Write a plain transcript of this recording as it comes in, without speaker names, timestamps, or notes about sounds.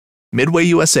Midway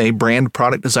USA brand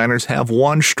product designers have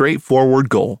one straightforward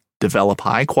goal: develop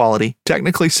high-quality,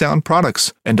 technically sound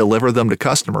products and deliver them to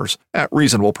customers at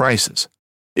reasonable prices.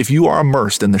 If you are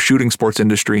immersed in the shooting sports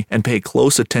industry and pay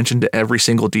close attention to every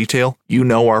single detail, you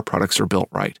know our products are built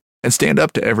right and stand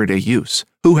up to everyday use.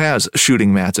 Who has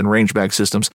shooting mats and range bag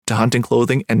systems to hunting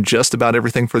clothing and just about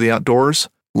everything for the outdoors?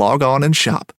 Log on and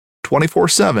shop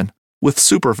 24/7 with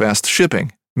super fast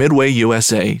shipping.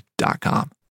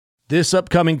 MidwayUSA.com. This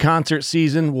upcoming concert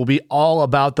season will be all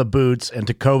about the boots, and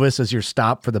Tecovas is your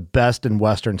stop for the best in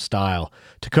Western style.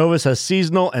 Tecovas has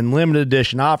seasonal and limited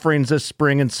edition offerings this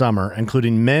spring and summer,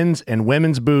 including men's and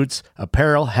women's boots,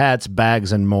 apparel, hats,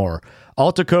 bags, and more.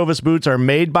 All Tecovas boots are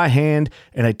made by hand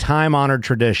in a time-honored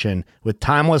tradition with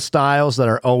timeless styles that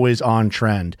are always on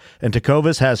trend. And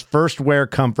Tecovas has first wear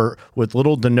comfort with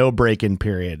little to no break-in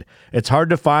period. It's hard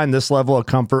to find this level of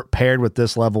comfort paired with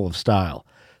this level of style.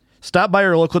 Stop by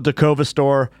your local Tecovas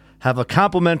store, have a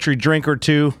complimentary drink or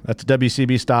two, that's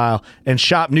WCB style, and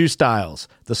shop new styles.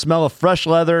 The smell of fresh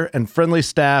leather and friendly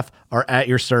staff are at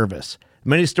your service.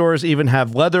 Many stores even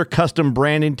have leather custom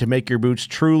branding to make your boots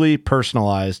truly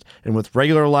personalized. And with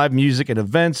regular live music and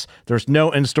events, there's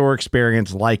no in-store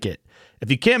experience like it.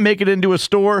 If you can't make it into a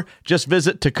store, just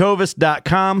visit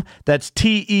tecovas.com. That's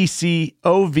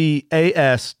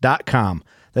TECOVAS.com.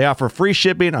 They offer free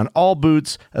shipping on all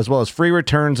boots, as well as free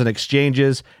returns and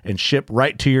exchanges, and ship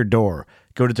right to your door.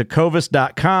 Go to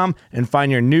tecovas.com and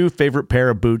find your new favorite pair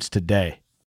of boots today.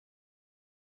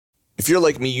 If you're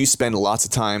like me, you spend lots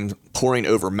of time poring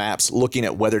over maps, looking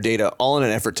at weather data, all in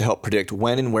an effort to help predict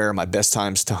when and where my best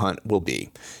times to hunt will be.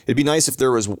 It'd be nice if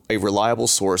there was a reliable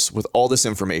source with all this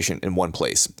information in one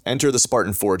place. Enter the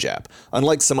Spartan Forge app.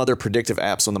 Unlike some other predictive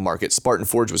apps on the market, Spartan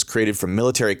Forge was created from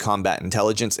military combat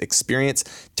intelligence experience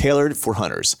tailored for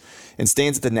hunters, and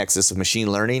stands at the nexus of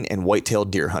machine learning and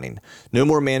white-tailed deer hunting. No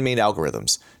more man-made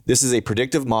algorithms. This is a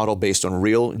predictive model based on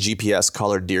real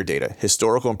GPS-collared deer data,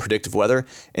 historical and predictive weather,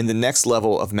 and the next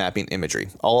level of mapping imagery,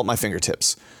 all at my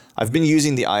fingertips. I've been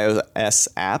using the iOS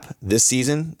app this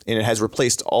season, and it has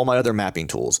replaced all my other mapping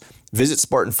tools. Visit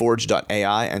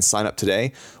SpartanForge.ai and sign up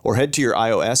today, or head to your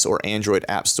iOS or Android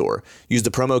app store. Use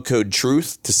the promo code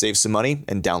TRUTH to save some money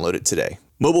and download it today.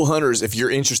 Mobile hunters, if you're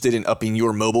interested in upping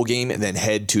your mobile game, then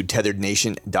head to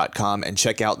tetherednation.com and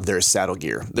check out their saddle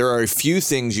gear. There are a few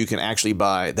things you can actually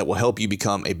buy that will help you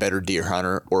become a better deer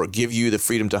hunter or give you the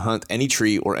freedom to hunt any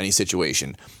tree or any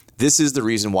situation. This is the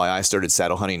reason why I started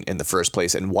saddle hunting in the first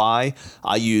place and why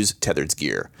I use Tethered's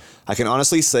gear. I can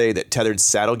honestly say that Tethered's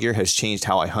saddle gear has changed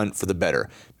how I hunt for the better.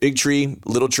 Big tree,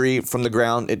 little tree, from the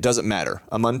ground, it doesn't matter.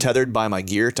 I'm untethered by my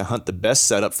gear to hunt the best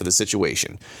setup for the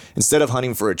situation, instead of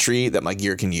hunting for a tree that my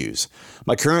gear can use.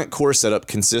 My current core setup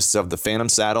consists of the Phantom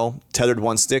saddle, tethered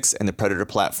one sticks, and the Predator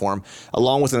platform,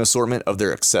 along with an assortment of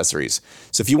their accessories.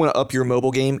 So if you want to up your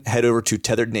mobile game, head over to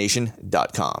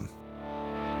tetherednation.com.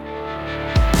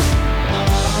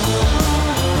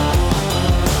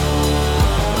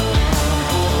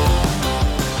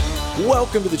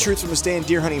 Welcome to the Truth from a Stand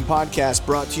Deer Hunting Podcast,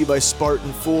 brought to you by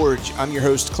Spartan Forge. I'm your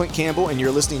host, Clint Campbell, and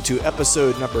you're listening to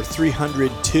episode number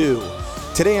 302.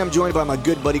 Today I'm joined by my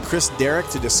good buddy Chris Derrick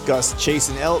to discuss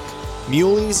chasing elk,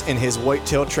 muleys, and his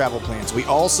whitetail travel plans. We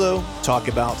also talk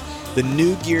about the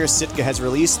new gear Sitka has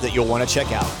released that you'll want to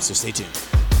check out, so stay tuned.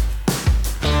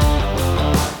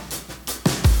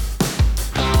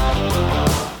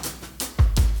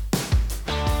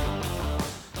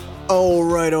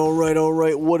 All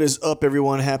right. What is up,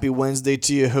 everyone? Happy Wednesday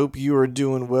to you. Hope you are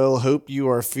doing well. Hope you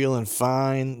are feeling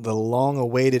fine. The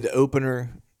long-awaited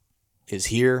opener is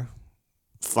here.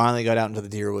 Finally got out into the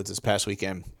deer woods this past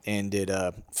weekend, and it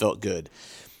felt good.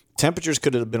 Temperatures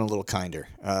could have been a little kinder.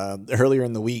 Earlier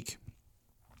in the week,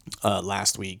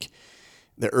 last week,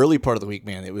 the early part of the week,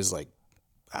 man, it was like,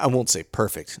 I won't say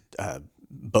perfect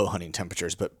bow hunting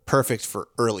temperatures, but perfect for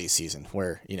early season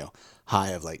where,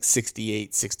 high of like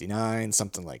 68, 69,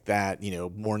 something like that.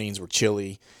 Mornings were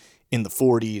chilly in the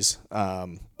 40s.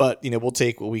 But we'll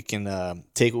take what we can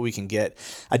get.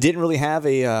 I didn't really have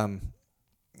an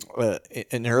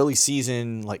early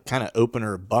season, like kind of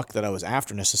opener buck that I was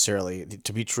after necessarily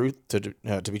to be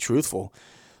truthful.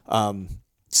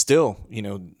 Still,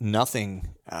 nothing,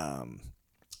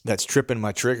 that's tripping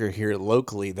my trigger here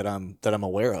locally that I'm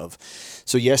aware of.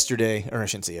 So yesterday, or I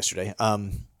shouldn't say yesterday,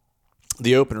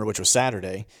 the opener, which was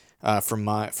Saturday, from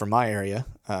my area,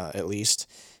 at least,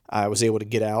 I was able to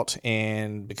get out,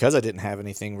 and because I didn't have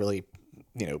anything really,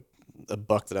 a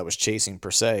buck that I was chasing per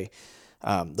se,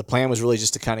 the plan was really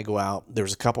just to kind of go out. There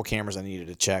was a couple cameras I needed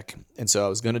to check, and so I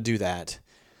was going to do that,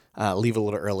 leave a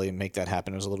little early and make that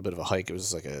happen. It was a little bit of a hike. It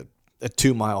was like a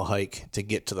 2-mile hike to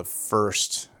get to the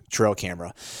first trail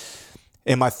camera.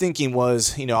 And my thinking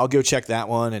was, I'll go check that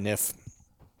one, and if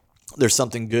there's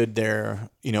something good there,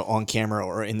 on camera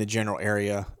or in the general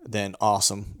area, then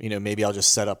awesome. Maybe I'll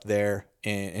just set up there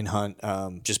and hunt,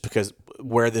 just because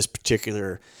where this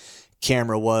particular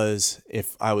camera was,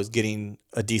 if I was getting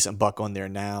a decent buck on there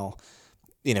now,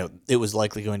 it was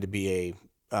likely going to be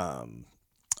a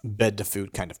bed to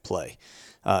food kind of play,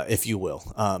 if you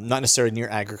will. Not necessarily near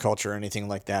agriculture or anything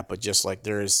like that, but just like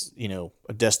there is,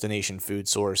 a destination food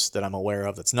source that I'm aware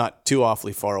of that's not too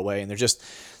awfully far away, and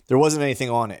there wasn't anything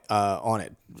on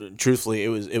it. Truthfully,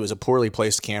 it was a poorly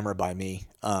placed camera by me.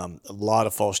 A lot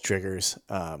of false triggers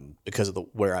because of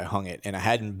where I hung it, and I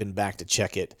hadn't been back to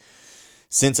check it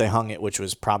since I hung it, which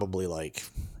was probably I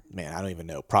don't even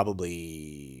know,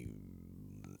 probably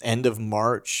end of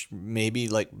March, maybe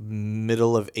like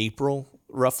middle of April,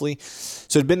 roughly.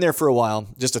 So it'd been there for a while.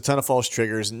 Just a ton of false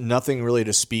triggers, nothing really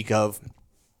to speak of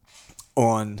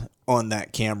on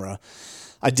that camera.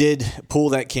 I did pull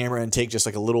that camera and take just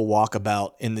like a little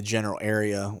walkabout in the general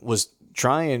area. Was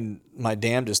trying my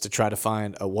damnedest to try to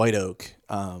find a white oak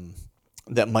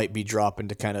that might be dropping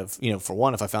to kind of, for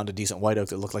one, if I found a decent white oak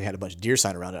that looked like it had a bunch of deer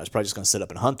sign around it, I was probably just going to sit up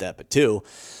and hunt that. But two,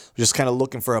 just kind of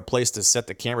looking for a place to set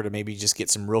the camera to maybe just get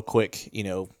some real quick,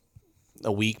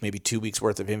 a week, maybe 2 weeks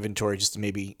worth of inventory, just to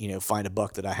maybe, find a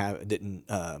buck that I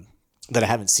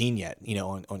haven't seen yet,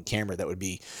 on camera that would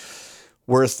be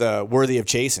worthy of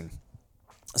chasing.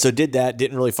 So did that,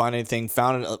 didn't really find anything,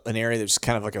 found an area that was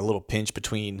kind of like a little pinch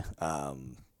between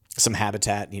some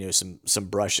habitat, some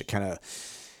brush that kind of,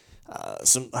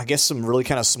 some really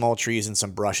kind of small trees and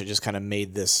some brush. It just kind of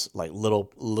made this like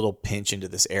little pinch into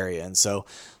this area. And so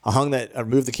I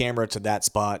moved the camera to that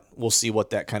spot. We'll see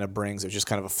what that kind of brings. It was just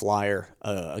kind of a flyer,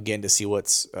 again, to see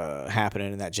what's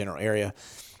happening in that general area.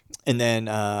 And then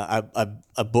I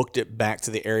booked it back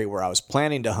to the area where I was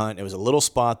planning to hunt. It was a little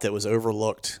spot that was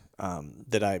overlooked,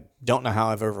 that I don't know how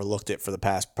I've overlooked it for the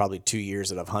past probably 2 years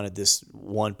that I've hunted this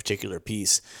one particular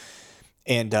piece.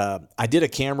 And I did a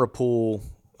camera pull.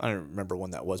 I don't remember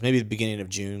when that was, maybe the beginning of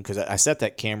June, because I set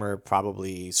that camera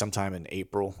probably sometime in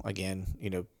April again,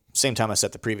 same time I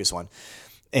set the previous one,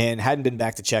 and hadn't been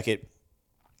back to check it.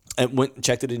 I went and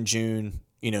checked it in June.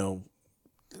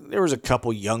 There was a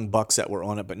couple young bucks that were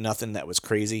on it, but nothing that was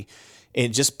crazy.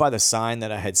 And just by the sign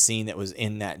that I had seen that was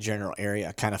in that general area,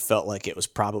 I kind of felt like it was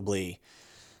probably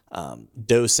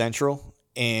Doe Central,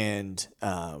 and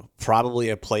probably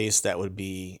a place that would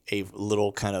be a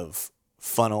little kind of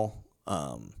funnel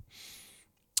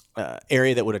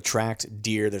area that would attract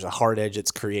deer. There's a hard edge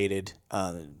that's created.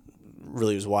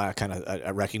 Really was why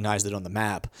I recognized it on the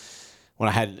map when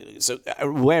I had. So the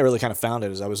way I really kind of found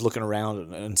it is I was looking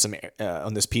around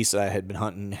on this piece that I had been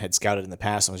hunting, had scouted in the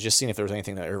past, and was just seeing if there was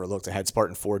anything that I overlooked. I had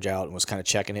Spartan Forge out and was kind of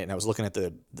checking it, and I was looking at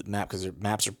the map because their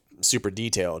maps are super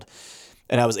detailed,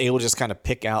 and I was able to just kind of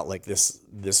pick out like this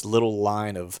little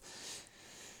line of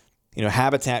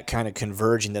habitat kind of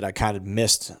converging that I kind of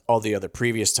missed all the other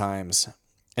previous times.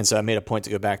 And so I made a point to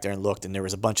go back there and looked, and there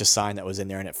was a bunch of sign that was in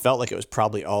there, and it felt like it was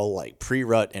probably all like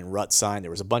pre-rut and rut sign.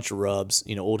 There was a bunch of rubs,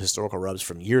 old historical rubs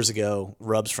from years ago,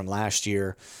 rubs from last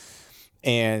year,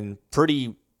 and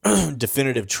pretty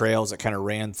definitive trails that kind of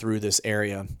ran through this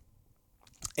area.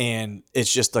 And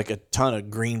it's just like a ton of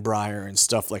greenbrier and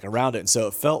stuff like around it. And so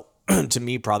it felt to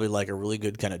me probably like a really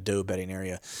good kind of doe bedding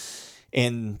area.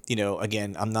 And,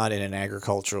 again, I'm not in an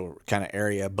agricultural kind of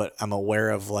area, but I'm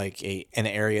aware of like an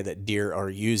area that deer are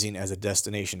using as a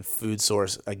destination food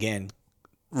source, again,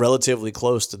 relatively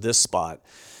close to this spot.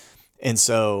 And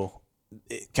so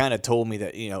it kind of told me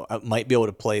that, I might be able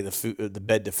to play the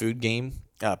bed to food game,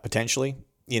 potentially,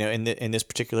 in this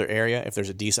particular area, if there's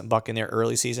a decent buck in there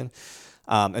early season.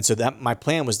 And so that my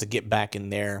plan was to get back in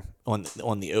there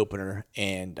on the opener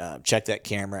and check that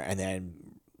camera, and then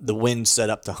the wind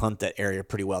set up to hunt that area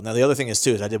pretty well. Now, the other thing is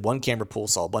I did one camera pull,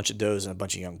 saw a bunch of does and a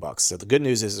bunch of young bucks. So the good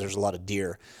news is there's a lot of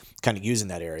deer kind of using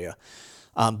that area.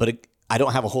 But I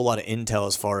don't have a whole lot of intel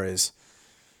as far as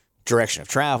direction of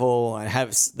travel. I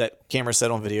have that camera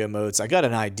set on video mode, so I got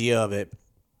an idea of it,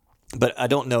 but I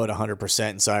don't know it 100%.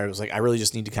 And so I was like, I really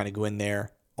just need to kind of go in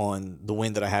there on the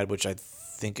wind that I had, which I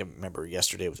think I remember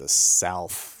yesterday was a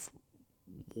southwest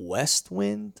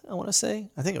wind, I want to say.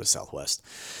 I think it was southwest.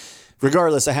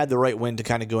 Regardless, I had the right wind to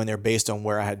kind of go in there based on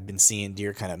where I had been seeing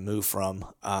deer kind of move from,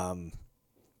 and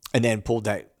then pulled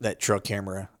that trail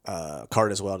camera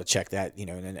card as well to check that,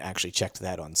 and then actually checked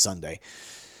that on Sunday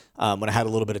when I had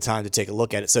a little bit of time to take a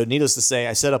look at it. So needless to say,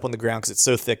 I set up on the ground because it's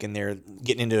so thick in there.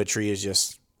 Getting into a tree is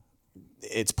just,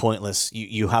 it's pointless.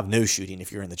 You have no shooting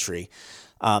if you're in the tree.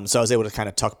 So I was able to kind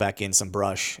of tuck back in some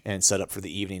brush and set up for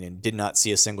the evening, and did not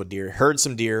see a single deer. Heard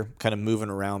some deer kind of moving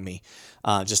around me,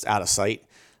 just out of sight.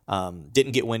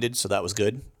 Didn't get winded, so that was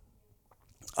good.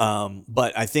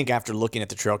 But I think after looking at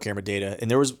the trail camera data,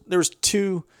 and there was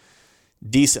 2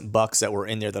 decent bucks that were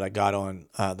in there that I got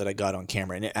on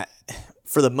camera, and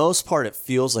for the most part, it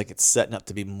feels like it's setting up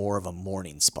to be more of a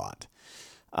morning spot,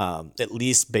 at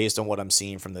least based on what I'm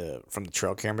seeing from the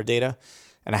trail camera data.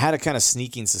 And I had a kind of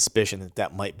sneaking suspicion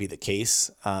that might be the case.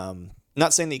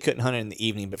 Not saying that you couldn't hunt it in the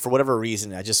evening, but for whatever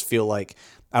reason, I just feel like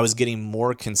I was getting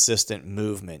more consistent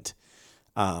movement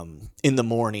in the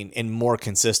morning, and more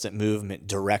consistent movement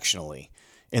directionally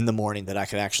in the morning, that I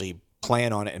could actually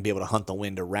plan on it and be able to hunt the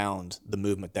wind around the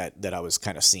movement that I was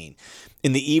kind of seeing.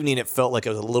 In the evening, it felt like it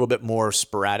was a little bit more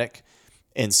sporadic.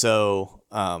 And so,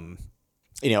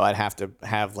 I'd have to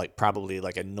have probably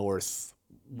a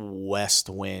northwest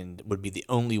wind would be the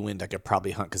only wind I could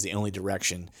probably hunt, because the only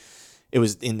direction, it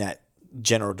was in that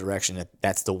general direction,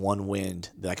 that's the one wind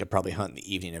that I could probably hunt in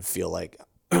the evening and feel like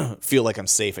I'm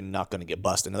safe and not going to get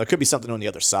busted. Now, there could be something on the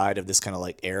other side of this kind of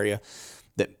area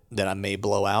that I may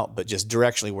blow out, but just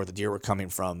directionally where the deer were coming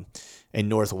from, a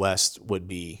northwest would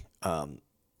be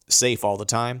safe all the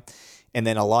time. And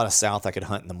then a lot of south I could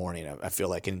hunt in the morning. I feel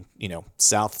like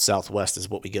southwest is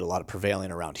what we get a lot of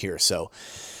prevailing around here. So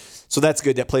that's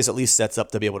good. That place at least sets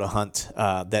up to be able to hunt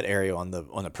that area on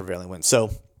the prevailing wind.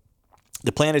 So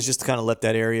the plan is just to kind of let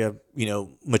that area,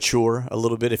 mature a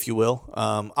little bit, if you will.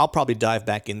 I'll probably dive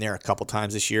back in there a couple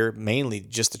times this year, mainly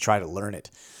just to try to learn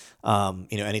it.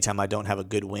 Anytime I don't have a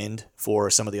good wind for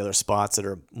some of the other spots that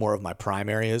are more of my prime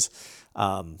areas,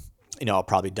 I'll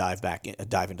probably dive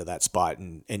into that spot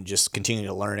and just continue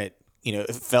to learn it.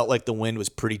 It felt like the wind was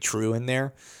pretty true in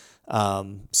there.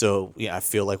 I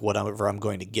feel like whatever I'm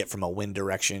going to get from a wind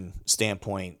direction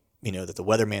standpoint, that the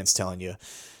weatherman's telling you,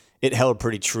 it held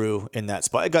pretty true in that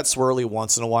spot. It got swirly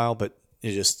once in a while, but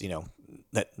it just,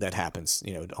 that happens.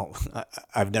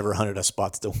 I've never hunted a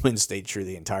spot that the wind stayed true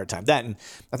the entire time. That, and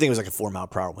I think it was a 4 mile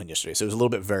per hour wind yesterday, so it was a little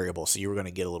bit variable. So you were going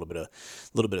to get a little bit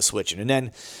of switching. And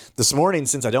then this morning,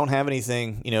 since I don't have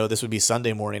anything, this would be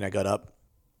Sunday morning. I got up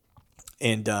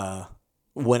and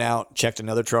went out, checked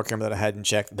another trail camera that I hadn't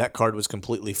checked. That card was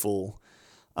completely full.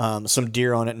 Some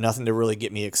deer on it, nothing to really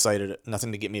get me excited.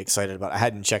 Nothing to get me excited about. I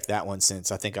hadn't checked that one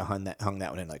since I think I hung that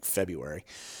one in February.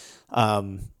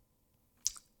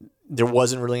 There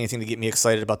wasn't really anything to get me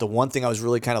excited about. The one thing I was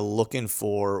really kind of looking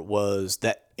for was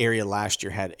that area last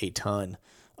year had a ton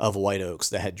of white oaks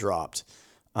that had dropped.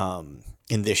 In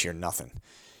this year, nothing.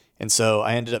 And so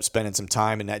I ended up spending some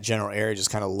time in that general area,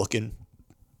 just kind of looking,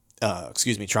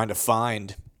 trying to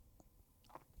find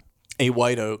a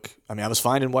white oak. I mean, I was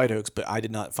finding white oaks, but I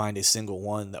did not find a single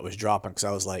one that was dropping, because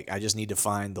I was like, I just need to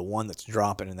find the one that's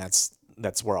dropping, and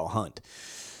that's where I'll hunt.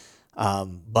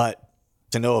 But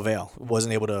to no avail.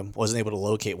 Wasn't able to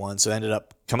locate one. So I ended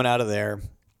up coming out of there,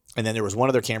 and then there was one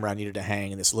other camera I needed to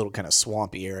hang in this little kind of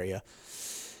swampy area.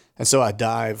 And so I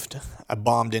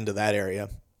bombed into that area,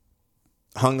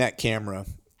 hung that camera,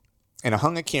 and I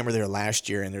hung a camera there last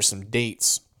year, and there's some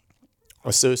dates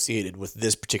associated with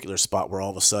this particular spot where all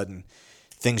of a sudden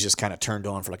things just kind of turned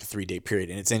on for a 3-day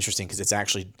period. And it's interesting because it's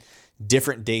actually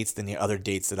different dates than the other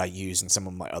dates that I use in some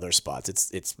of my other spots.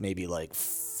 It's maybe 4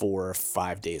 or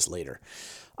 5 days later.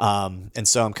 And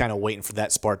so I'm kind of waiting for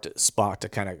that spot to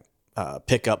kind of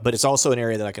pick up, but it's also an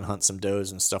area that I can hunt some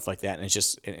does and stuff like that. And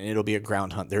it'll be a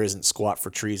ground hunt. There isn't squat for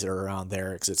trees that are around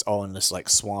there, because it's all in this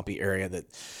swampy area that,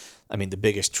 the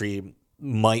biggest tree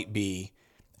might be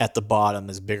at the bottom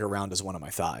as big around as one of my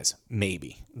thighs.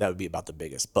 Maybe that would be about the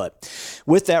biggest. But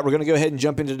with that, we're going to go ahead and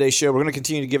jump into today's show. We're going to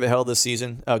continue to give it hell this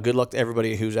season. Good luck to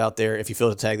everybody who's out there. If you feel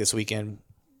to tag this weekend,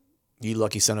 you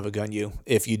lucky son of a gun, you.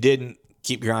 If you didn't,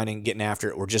 keep grinding, getting after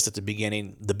it. We're just at the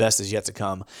beginning. The best is yet to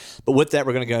come. But with that,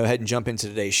 we're going to go ahead and jump into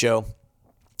today's show.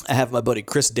 I have my buddy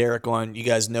Chris Derrick on. You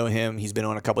guys know him. He's been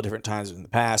on a couple different times in the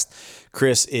past.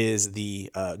 Chris is the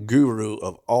guru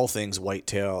of all things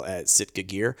whitetail at Sitka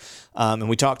Gear. And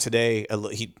we talked today.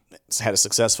 He had a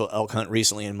successful elk hunt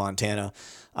recently in Montana.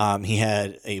 He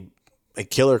had a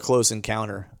killer close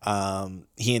encounter.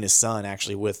 He and his son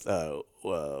actually with a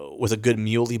good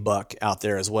muley buck out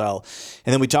there as well.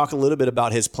 And then we talk a little bit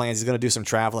about his plans. He's going to do some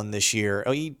traveling this year.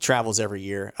 Oh, he travels every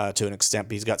year to an extent,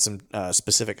 but he's got some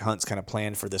specific hunts kind of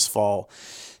planned for this fall.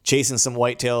 Chasing some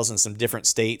whitetails in some different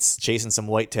states, chasing some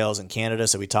whitetails in Canada.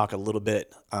 So we talk a little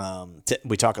bit.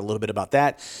 We talk a little bit about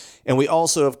that, and we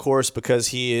also, of course, because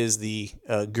he is the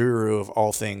guru of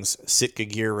all things Sitka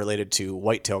gear related to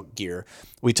whitetail gear,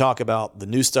 we talk about the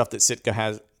new stuff that Sitka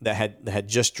has that had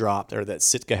just dropped, or that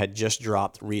Sitka had just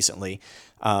dropped recently.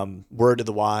 Word to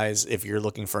the wise, if you're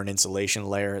looking for an insulation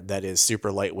layer that is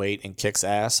super lightweight and kicks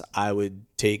ass, I would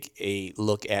take a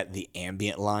look at the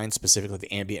Ambient line, specifically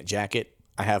the Ambient jacket.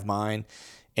 I have mine,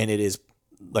 and it is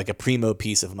like a primo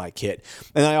piece of my kit.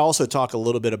 And I also talk a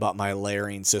little bit about my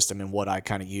layering system and what I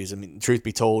kind of use. I mean, truth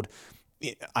be told,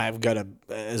 I've got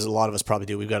as a lot of us probably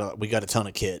do, we got a ton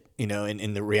of kit,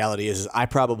 and the reality is I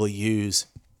probably use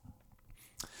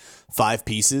 5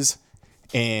 pieces,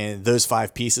 and those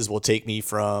 5 pieces will take me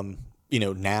from,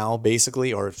 now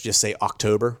basically, or just say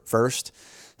October 1st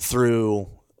through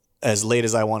as late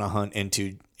as I want to hunt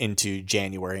into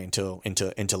January,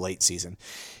 into late season.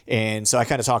 And so I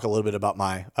kind of talk a little bit about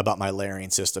my layering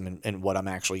system and what I'm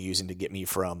actually using to get me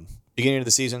from beginning of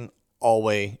the season all the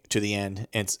way to the end.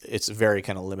 And it's very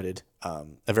kind of limited,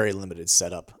 a very limited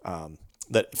setup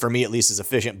that for me at least is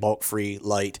efficient, bulk free,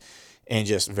 light, and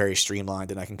just very streamlined.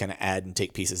 And I can kind of add and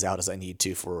take pieces out as I need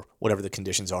to for whatever the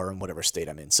conditions are and whatever state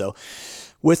I'm in. So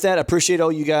with that, I appreciate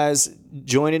all you guys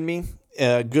joining me.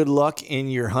 Good luck in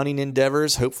your hunting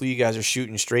endeavors. Hopefully you guys are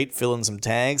shooting straight, filling some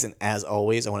tags. And as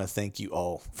always, I want to thank you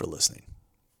all for listening.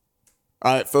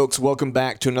 All right, folks, welcome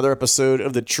back to another episode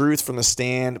of the Truth from the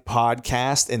Stand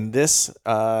podcast. And this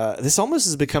almost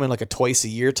is becoming like a twice a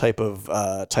year type of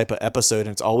episode, and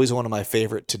it's always one of my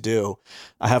favorite to do.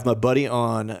 I have my buddy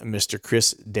on, Mr.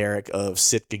 Chris Derrick of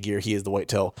Sitka Gear. He is the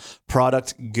whitetail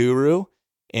product guru,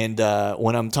 and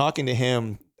when I'm talking to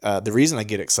him, the reason I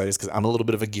get excited is because I'm a little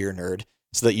bit of a gear nerd.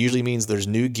 So that usually means there's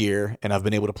new gear, and I've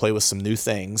been able to play with some new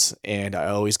things, and I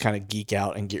always kind of geek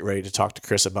out and get ready to talk to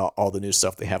Chris about all the new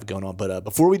stuff they have going on. But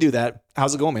before we do that,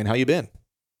 how's it going, man? How you been?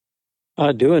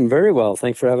 Doing very well.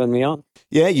 Thanks for having me on.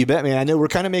 Yeah, you bet, man. I know we're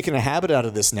kind of making a habit out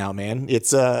of this now, man.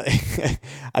 It's I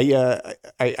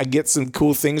get some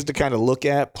cool things to kind of look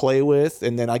at, play with,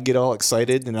 and then I get all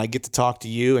excited, and I get to talk to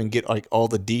you and get like all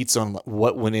the deets on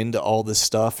what went into all this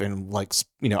stuff, and like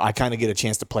I kind of get a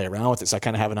chance to play around with it, so I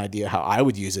kind of have an idea how I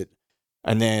would use it,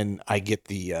 and then I get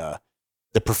the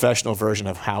professional version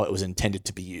of how it was intended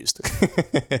to be used.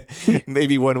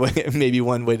 maybe one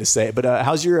way to say it. But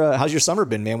how's your summer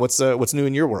been, man? What's new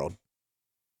in your world?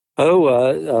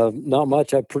 Not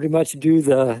much. I pretty much do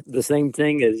the same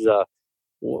thing as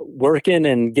working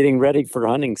and getting ready for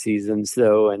hunting season.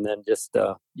 So, and then just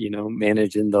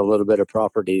managing the little bit of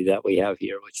property that we have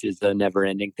here, which is a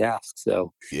never-ending task.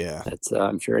 So, yeah, that's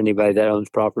I'm sure anybody that owns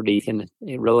property can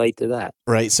relate to that.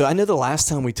 Right. So, I know the last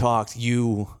time we talked,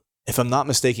 you, if I'm not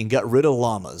mistaken, got rid of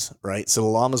llamas, right? So the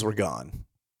llamas were gone.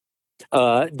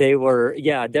 They were,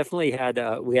 definitely had,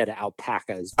 we had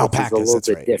alpacas. Alpacas, a little that's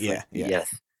bit right. different. Yeah.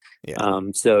 Yes. Yeah.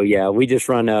 So yeah, we just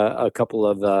run a couple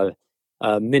of,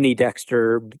 mini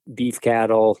Dexter beef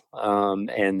cattle,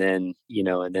 and then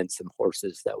some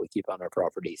horses that we keep on our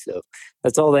property. So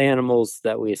that's all the animals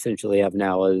that we essentially have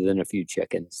now, other than a few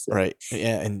chickens. So. Right.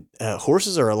 Yeah. And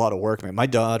horses are a lot of work, man. My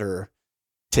daughter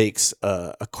takes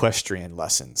equestrian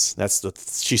lessons.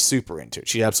 She's super into it.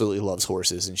 She absolutely loves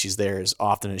horses, and she's there as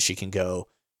often as she can go.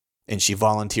 And she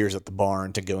volunteers at the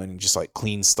barn to go in and just like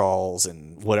clean stalls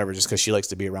and whatever, just because she likes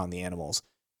to be around the animals.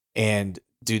 And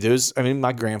dude,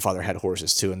 my grandfather had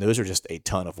horses too, and those are just a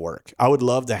ton of work. I would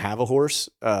love to have a horse,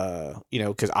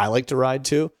 because I like to ride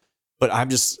too. But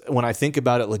when I think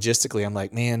about it logistically, I'm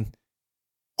like, man,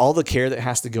 all the care that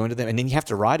has to go into them, and then you have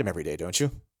to ride them every day, don't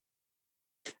you?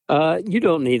 You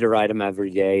don't need to ride them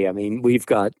every day. I mean, we've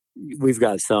got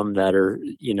some that are,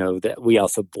 that we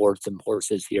also board some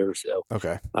horses here. So,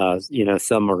 okay.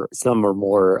 Some are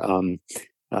more,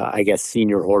 I guess,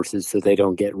 senior horses, so they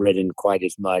don't get ridden quite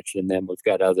as much. And then we've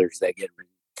got others that get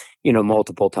ridden,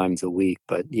 multiple times a week.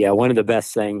 But yeah, one of the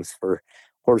best things for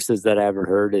horses that I ever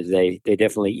heard is they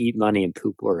definitely eat money and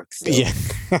poop work. So. Yeah.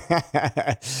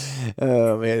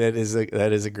 Oh man, that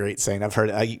is a great saying. I've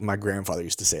heard my grandfather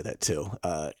used to say that too.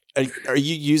 Are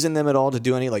you using them at all to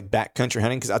do any like backcountry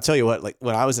hunting? Because I'll tell you what, like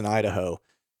when I was in Idaho,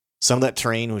 some of that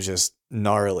terrain was just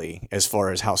gnarly as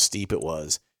far as how steep it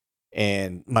was.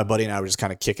 And my buddy and I were just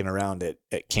kind of kicking around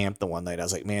at camp the one night. I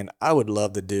was like, man, I would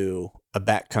love to do a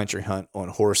backcountry hunt on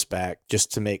horseback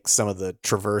just to make some of the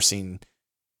traversing,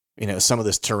 some of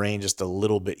this terrain just a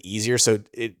little bit easier. So,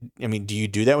 do you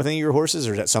do that with any of your horses,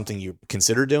 or is that something you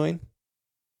consider doing?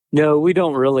 No, we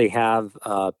don't really have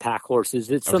pack horses.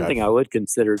 It's something I would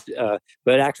consider.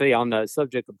 But actually, on the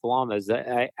subject of llamas,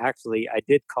 I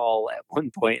did call at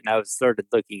one point, and I started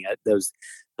looking at those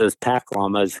pack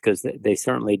llamas, because they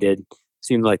certainly did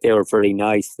seem like they were pretty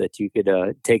nice, that you could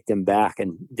take them back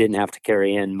and didn't have to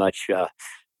carry in much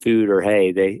food or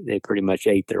hay. They pretty much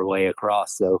ate their way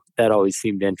across. So that always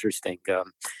seemed interesting.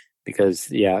 because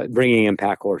bringing in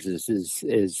pack horses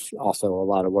is also a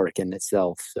lot of work in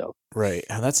itself. So right,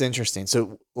 that's interesting.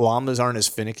 So llamas aren't as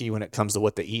finicky when it comes to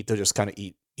what they eat; they'll just kind of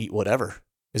eat whatever.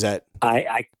 Is that?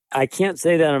 I can't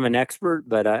say that I'm an expert,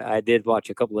 but I did watch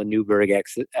a couple of Newberg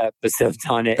episodes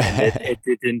on it, and it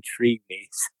did intrigue me.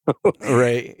 So.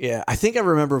 Right, yeah. I think I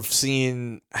remember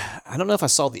seeing. I don't know if I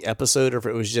saw the episode or if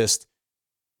it was just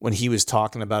when he was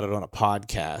talking about it on a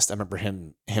podcast. I remember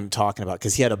him talking about,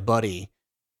 because he had a buddy,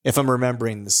 if I'm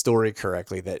remembering the story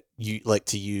correctly, that you like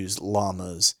to use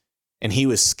llamas, and he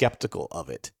was skeptical of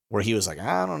it, where he was like,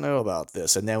 I don't know about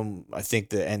this. And then I think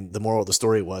the moral of the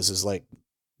story is like,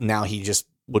 now he just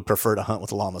would prefer to hunt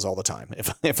with llamas all the time,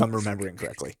 if I'm remembering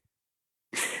correctly.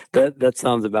 That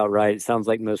sounds about right. It sounds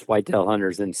like most whitetail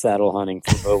hunters in saddle hunting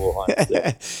for mobile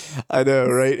hunts. So. I know,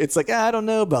 right? It's like, I don't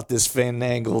know about this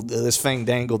fang-dangled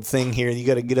thing here. You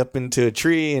got to get up into a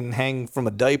tree and hang from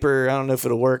a diaper. I don't know if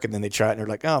it'll work. And then they try it and they're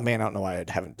like, oh man, I don't know why I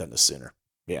haven't done this sooner.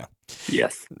 Yeah.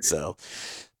 Yes. So,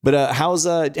 but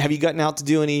have you gotten out to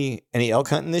do any elk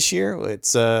hunting this year?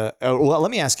 It's well,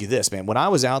 let me ask you this, man. When I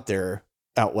was out there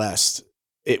out west,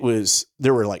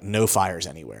 there were like no fires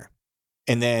anywhere.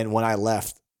 And then when I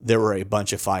left, there were a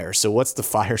bunch of fires. So what's the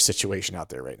fire situation out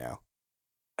there right now?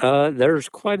 There's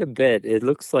quite a bit. It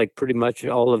looks like pretty much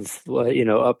all of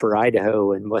upper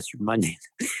Idaho and western Montana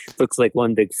looks like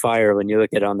one big fire when you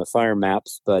look at it on the fire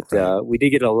maps. But we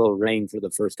did get a little rain for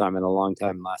the first time in a long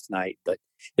time last night. But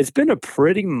it's been a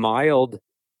pretty mild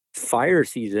fire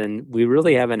season. We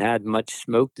really haven't had much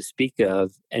smoke to speak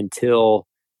of until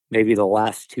maybe the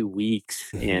last 2 weeks,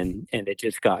 and it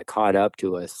just got caught up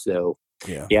to us. So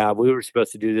yeah, we were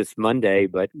supposed to do this Monday,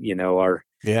 but I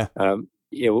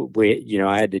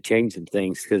had to change some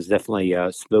things because definitely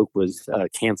smoke was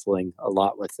canceling a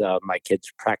lot with my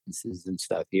kids' practices and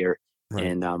stuff here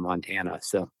in Montana.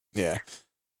 So yeah,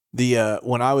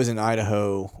 when I was in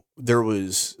Idaho, there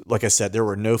was, like I said, there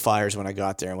were no fires when I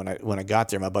got there. And when I got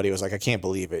there, my buddy was like, I can't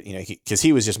believe it, because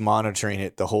he was just monitoring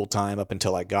it the whole time up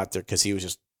until I got there, because he was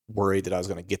just worried that I was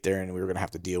going to get there and we were going to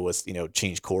have to deal with,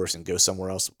 change course and go somewhere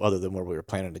else other than where we were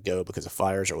planning to go because of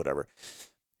fires or whatever.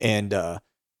 And I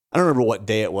don't remember what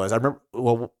day it was. I remember,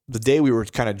 the day we were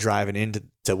kind of driving into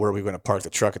where we were going to park the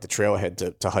truck at the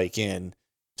trailhead to hike in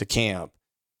to camp.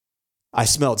 I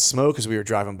smelled smoke as we were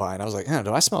driving by, and I was like,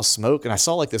 do I smell smoke? And I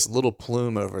saw like this little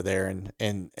plume over there, and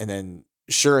then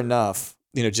sure enough,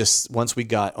 just once we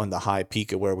got on the high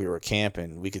peak of where we were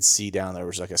camping, we could see down there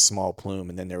was like a small plume,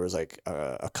 and then there was like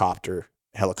a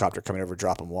helicopter coming over,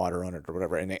 dropping water on it or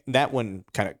whatever, and that one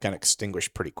kind of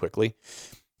extinguished pretty quickly.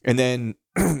 And then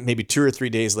maybe 2 or 3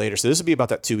 days later, so this would be about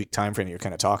that 2-week time frame you're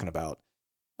kind of talking about.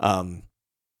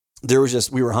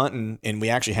 We were hunting, and we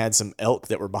actually had some elk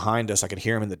that were behind us. I could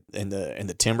hear them in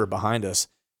the timber behind us,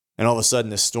 and all of a sudden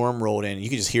this storm rolled in, and you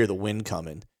could just hear the wind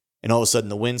coming. And all of a sudden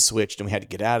the wind switched, and we had to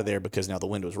get out of there because now the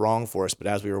wind was wrong for us. But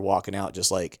as we were walking out, just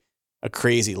like a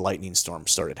crazy lightning storm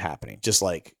started happening, just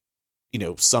like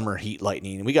summer heat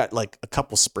lightning. And we got like a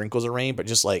couple sprinkles of rain, but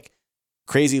just like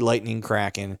crazy lightning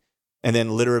cracking. And then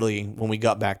literally when we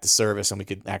got back to service and we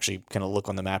could actually kind of look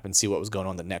on the map and see what was going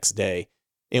on the next day,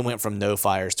 it went from no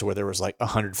fires to where there was like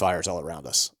 100 fires all around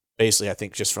us. Basically, I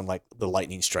think just from like the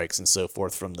lightning strikes and so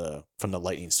forth from the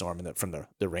lightning storm and from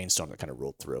the rainstorm that kind of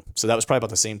rolled through. So that was probably about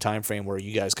the same time frame where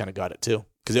you guys kind of got it too,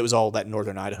 because it was all that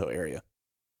northern Idaho area.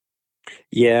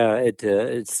 Yeah,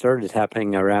 it started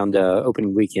happening around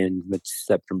opening weekend, which is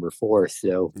September 4th.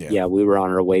 So yeah, we were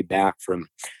on our way back from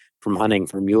hunting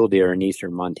for mule deer in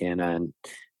eastern Montana and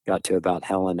got to about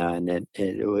Helena, and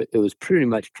it was pretty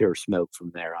much pure smoke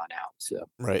from there on out. So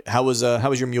right, how was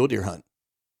your mule deer hunt?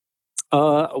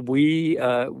 We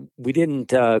didn't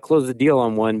close the deal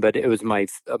on one, but it was my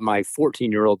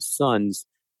 14-year-old son's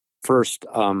first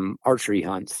archery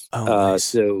hunts. Oh, nice.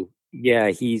 So yeah,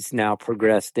 he's now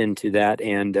progressed into that,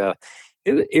 and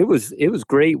it was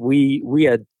great. We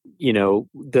had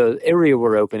the area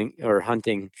we're opening or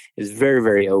hunting is very,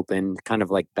 very open, kind of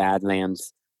like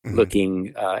Badlands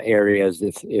looking areas.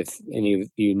 If any of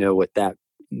you know what that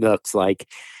looks like.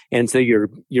 And so you're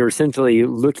essentially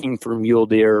looking for mule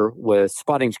deer with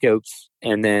spotting scopes,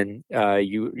 and then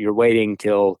you're waiting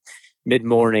till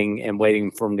mid-morning and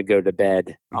waiting for them to go to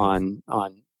bed on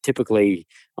typically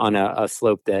on a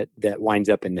slope that winds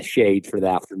up in the shade for the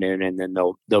afternoon, and then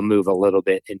they'll move a little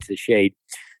bit into the shade.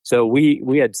 So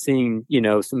we had seen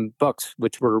some bucks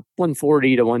which were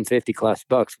 140 to 150 class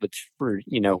bucks, which for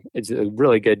it's a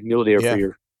really good mule deer for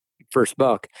your first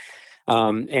buck.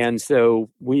 And so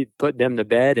we put them to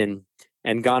bed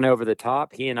and gone over the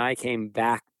top. He and I came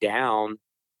back down,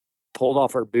 pulled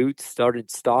off our boots, started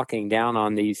stalking down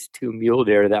on these 2 mule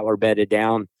deer that were bedded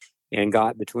down. and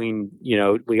got between,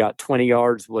 we got 20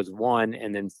 yards was one,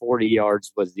 and then 40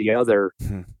 yards was the other.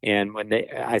 And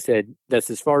I said, that's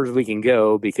as far as we can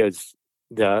go, because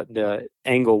the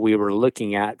angle we were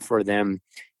looking at for them,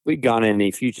 if we'd gone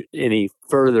any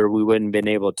further, we wouldn't have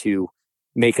been able to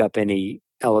make up any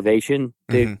elevation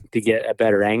to get a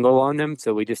better angle on them.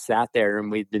 So we just sat there,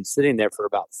 and we'd been sitting there for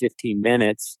about 15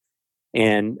 minutes.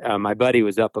 And my buddy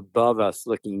was up above us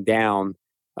looking down,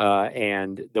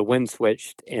 and the wind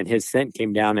switched, and his scent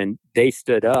came down, and they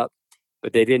stood up,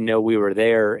 but they didn't know we were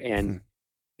there. And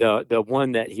the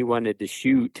one that he wanted to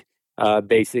shoot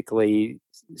basically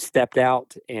stepped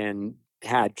out and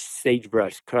had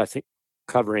sagebrush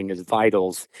covering his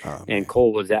vitals. And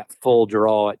Cole was at full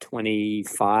draw at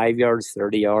 25 yards,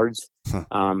 30 yards.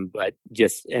 And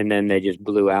then they just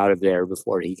blew out of there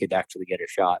before he could actually get a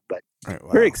shot. But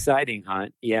very exciting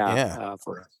hunt.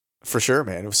 For us. For sure,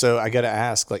 man. So I got to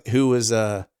ask, like, who was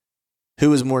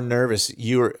more nervous,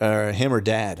 you or him or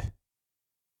Dad?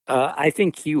 I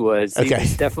think he was. Okay. He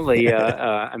was definitely.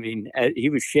 He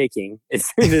was shaking as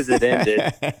soon as it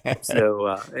ended.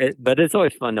 So, but it's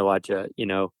always fun to watch a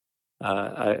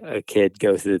kid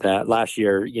go through that. Last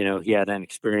year, he had an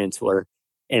experience where,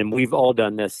 and we've all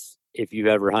done this if you've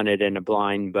ever hunted in a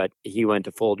blind, but he went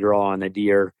to full draw on a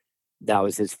deer. That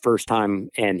was his first time,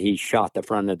 and he shot the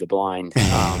front of the blind,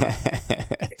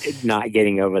 not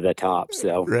getting over the top.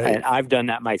 So I've done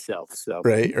that myself. So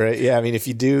right. Yeah. I mean, if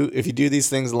you do these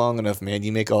things long enough, man,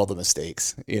 you make all the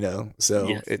mistakes,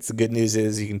 so It's the good news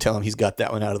is you can tell him he's got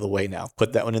that one out of the way now.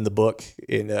 Put that one in the book,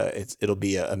 and it'll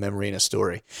be a memory and a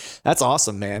story. That's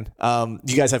awesome, man. Do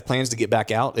you guys have plans to get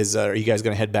back out? Are you guys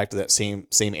going to head back to that same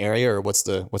area, or what's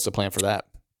the plan for that?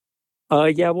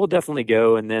 Yeah, we'll definitely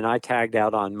go. And then I tagged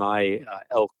out on my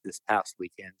elk this past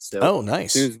weekend. So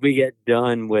nice. As soon as we get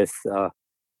done with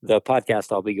the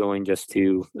podcast, I'll be going just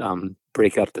to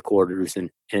break up the quarters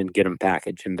and get them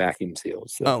packaged and vacuum sealed.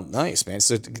 So. Nice, man.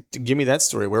 So give me that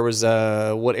story. Where was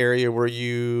what area were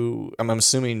you? I'm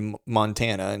assuming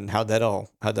Montana, and how'd that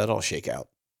all shake out?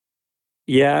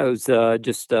 Yeah, it was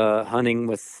just hunting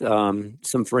with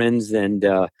some friends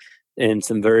and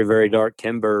some very, very dark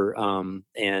timber.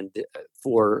 And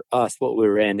for us, what we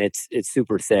were in, it's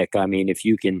super thick. I mean, if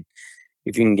you can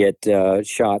get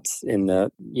shots in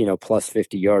the, plus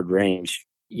 50 yard range,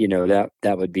 that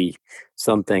would be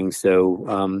something. So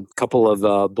a couple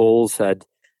of bulls had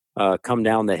come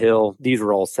down the hill. These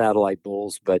were all satellite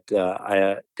bulls, but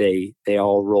they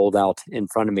all rolled out in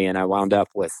front of me, and I wound up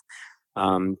with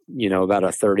about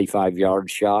a 35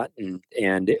 yard shot,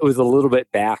 and it was a little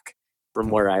bit back from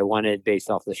where I wanted based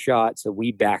off the shot. So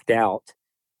we backed out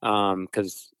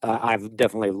because I've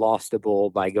definitely lost a bull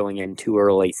by going in too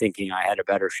early thinking I had a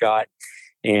better shot,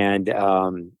 and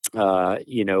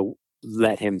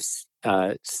let him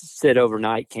sit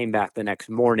overnight, came back the next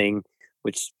morning,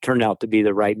 which turned out to be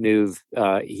the right move.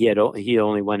 He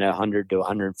only went 100 to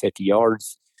 150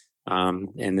 yards. And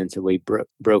then so we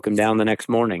broke him down the next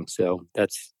morning. So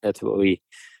that's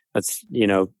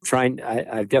trying.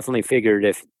 I've definitely figured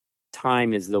if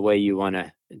time is the way you want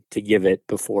to give it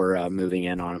before moving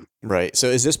in on them. Right. So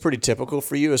is this pretty typical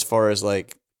for you as far as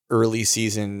like early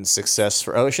season success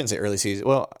I shouldn't say early season.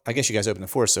 Well, I guess you guys opened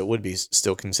the 4th, so it would be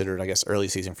still considered, I guess, early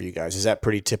season for you guys. Is that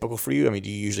pretty typical for you? I mean,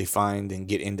 do you usually find and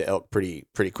get into elk pretty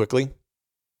quickly?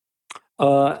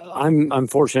 I'm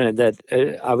fortunate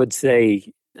that I would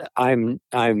say I'm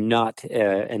not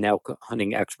an elk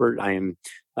hunting expert. I am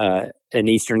an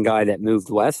Eastern guy that moved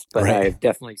west, but right. I've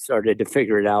definitely started to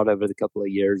figure it out over the couple of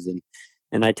years,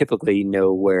 and I typically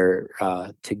know where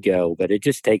to go, but it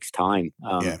just takes time.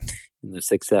 And the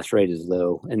success rate is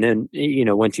low, and then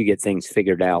once you get things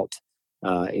figured out,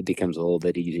 it becomes a little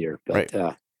bit easier. But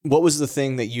right. What was the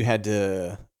thing that you had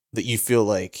to that you feel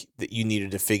like that you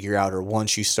needed to figure out, or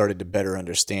once you started to better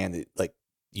understand it, like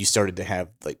you started to have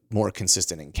like more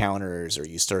consistent encounters, or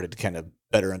you started to kind of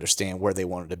better understand where they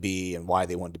wanted to be and why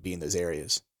they wanted to be in those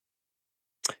areas?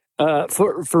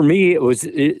 For me, it was,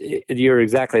 you're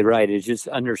exactly right. It's just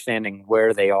understanding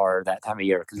where they are that time of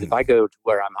year. Because if I go to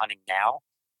where I'm hunting now,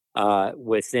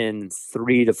 within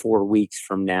 3 to 4 weeks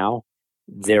from now,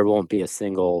 there won't be a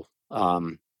single,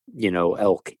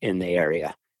 elk in the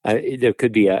area. There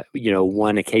could be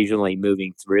one occasionally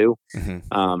moving through,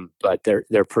 but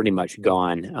they're pretty much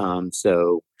gone.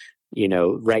 So,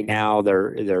 right now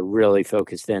they're really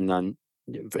focused in the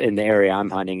area I'm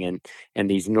hunting in, and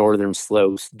these northern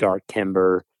slopes, dark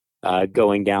timber,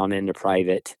 going down into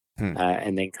private,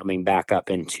 and then coming back up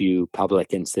into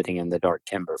public and sitting in the dark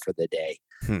timber for the day.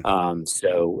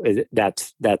 So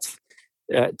that's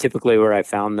typically where I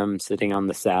found them, sitting on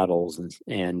the saddles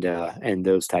and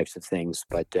those types of things.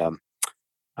 But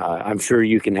I'm sure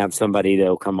you can have somebody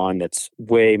that'll come on that's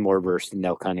way more versed in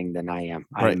elk hunting than I am.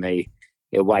 Right. I'm a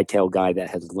whitetail guy that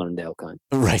has learned to elk hunt.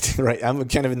 Right. I'm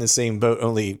kind of in the same boat.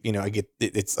 Only, I get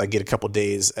a couple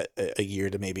days a year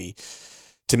to maybe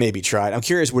try it. I'm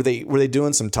curious, were they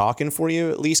doing some talking for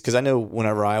you at least? Because I know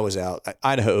whenever I was out,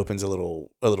 Idaho opens a little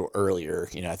earlier.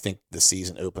 I think the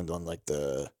season opened on like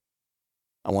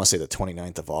I want to say the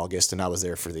 29th of August, and I was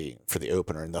there for the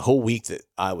opener. And the whole week that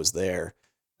I was there,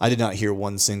 I did not hear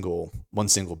one single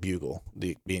bugle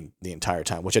the entire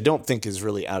time, which I don't think is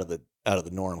really out of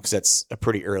the norm, because that's a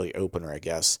pretty early opener, I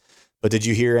guess. But did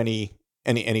you hear any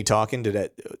talking? Did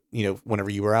that, whenever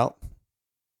you were out?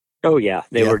 Oh yeah,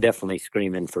 they were definitely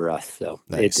screaming for us. So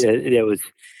nice. it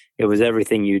was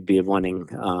everything you'd be wanting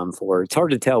for. It's hard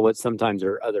to tell what sometimes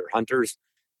are other hunters,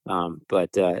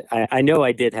 but I know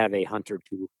I did have a hunter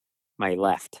to my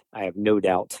left. I have no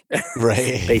doubt.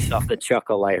 Right. Based off the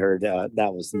chuckle I heard,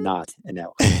 that was not an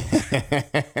elk.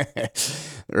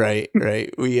 Right.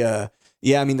 We I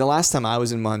mean, the last time I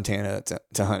was in Montana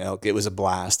to hunt elk, it was a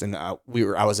blast, and I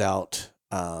was out.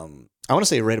 I want to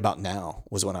say right about now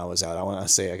was when I was out. I want to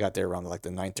say I got there around like the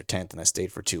 9th or 10th, and I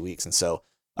stayed for 2 weeks, and so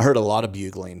I heard a lot of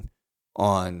bugling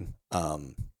on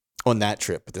that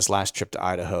trip. But this last trip to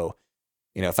Idaho,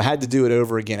 if I had to do it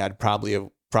over again, I'd probably have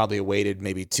waited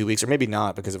maybe 2 weeks, or maybe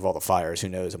not, because of all the fires. Who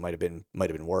knows? It might have been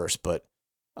worse. But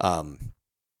I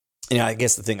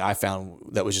guess the thing I found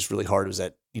that was just really hard was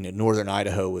that northern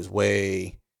Idaho was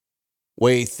way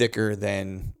thicker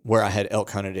than where I had elk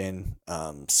hunted in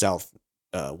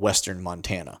western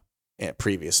Montana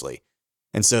previously,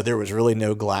 and so there was really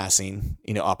no glassing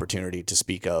opportunity to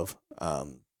speak of,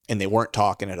 and they weren't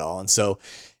talking at all, and so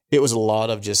it was a lot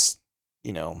of just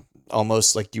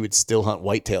almost like you would still hunt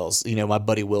whitetails. My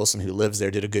buddy Wilson, who lives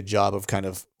there, did a good job of kind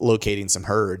of locating some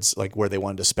herds, like where they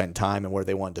wanted to spend time and where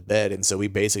they wanted to bed. And so we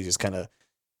basically just kind of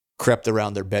crept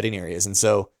around their bedding areas. And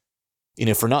so,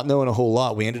 for not knowing a whole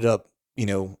lot, we ended up,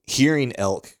 hearing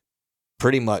elk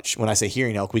pretty much. When I say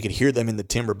hearing elk, we could hear them in the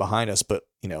timber behind us, but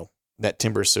that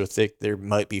timber is so thick, there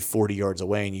might be 40 yards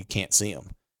away and you can't see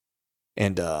them.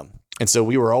 And so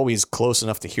we were always close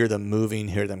enough to hear them moving,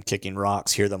 hear them kicking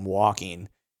rocks, hear them walking.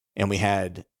 And we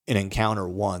had an encounter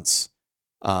once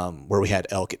where we had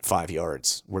elk at 5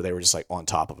 yards, where they were just like on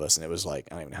top of us. And it was like,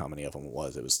 I don't even know how many of them it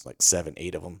was. It was like 7,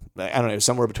 8 of them. I don't know,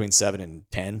 somewhere between 7 and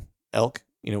 10 elk,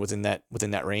 within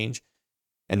that range.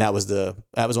 And that was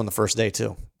on the first day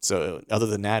too. So other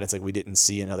than that, it's like we didn't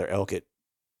see another elk at,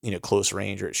 close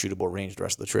range or at shootable range the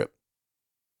rest of the trip.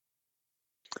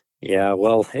 Yeah,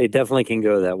 well, it definitely can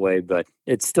go that way, but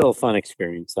it's still a fun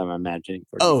experience, I'm imagining.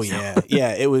 Oh, yeah.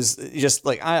 Yeah, it was just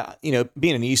like,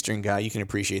 being an Eastern guy, you can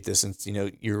appreciate this since,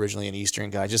 you're originally an Eastern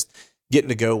guy, just getting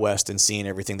to go west and seeing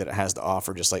everything that it has to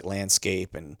offer, just like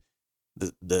landscape and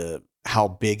the how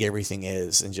big everything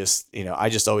is. And just, I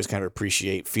just always kind of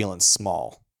appreciate feeling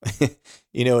small.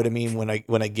 You know what I mean? When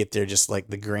I get there, just like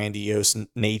the grandiose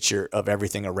nature of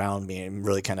everything around me, and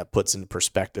really kind of puts in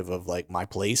perspective of like my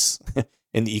place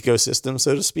in the ecosystem,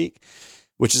 so to speak,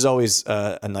 which is always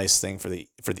a nice thing for the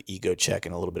ego check,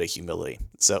 and a little bit of humility.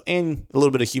 So, and a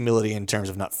little bit of humility in terms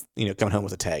of not, coming home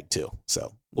with a tag too.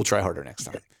 So we'll try harder next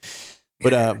time.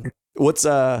 But what's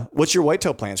your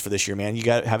whitetail plans for this year, man? You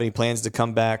have any plans to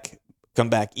come back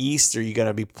east, or you got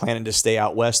to be planning to stay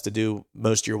out west to do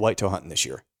most of your whitetail hunting this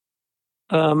year?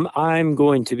 I'm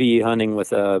going to be hunting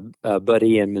with a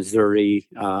buddy in Missouri.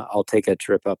 I'll take a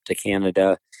trip up to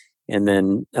Canada, and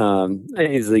then I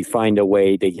usually find a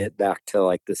way to get back to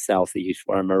like the southeast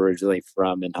where I'm originally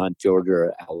from, and hunt Georgia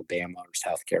or Alabama or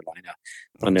South Carolina,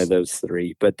 one of those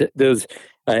three. But those,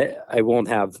 I won't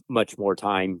have much more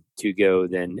time to go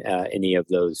than any of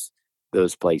those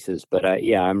places. But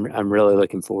I'm really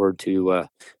looking forward to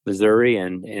Missouri,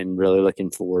 and really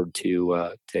looking forward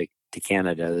to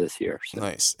Canada this year. So.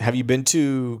 Nice. Have you been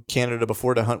to Canada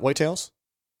before to hunt whitetails?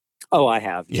 Oh, I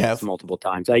have. Yes, multiple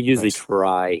times. I usually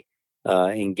try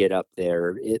and get up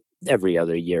there every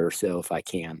other year or so if I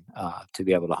can, to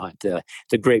be able to hunt.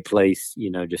 It's a great place,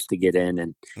 just to get in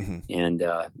and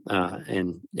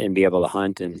and be able to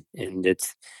hunt, and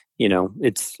it's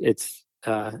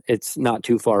it's not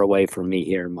too far away from me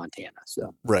here in Montana.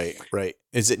 So right.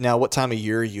 Is it now? What time of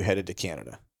year are you headed to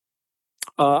Canada?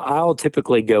 I'll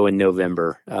typically go in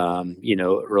November.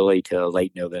 Early to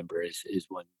late November is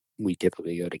when we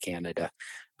typically go to Canada.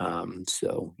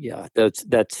 So yeah, that's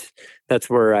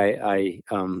where I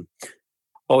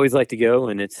always like to go,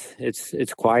 and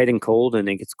it's quiet and cold, and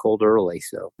it gets cold early.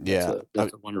 So yeah,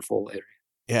 that's a wonderful area.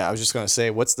 Yeah, I was just going to say,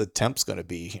 what's the temps going to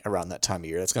be around that time of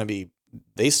year? That's going to be,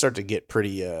 they start to get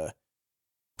pretty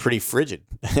frigid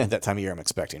at that time of year, I'm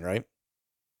expecting, right?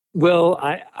 Well,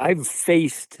 I've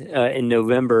faced in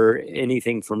November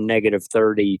anything from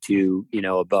 -30 to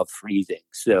above freezing.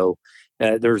 So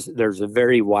there's a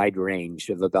very wide range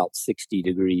of about 60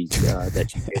 degrees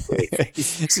that you usually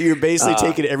face. So you're basically Uh,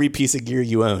 taking every piece of gear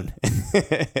you own.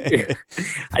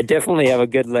 I definitely have a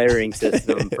good layering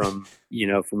system from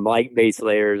light base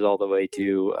layers all the way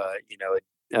to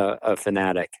a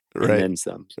Fanatic and Right. then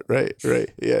some. So. Right.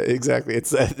 Yeah, exactly.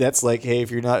 It's that's like, hey, if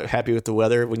you're not happy with the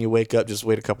weather when you wake up, just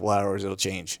wait a couple hours, it'll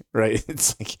change. Right.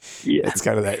 It's like, Yeah. it's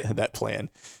kind of that plan.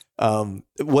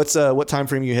 What time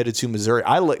frame you headed to Missouri?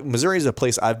 Missouri is a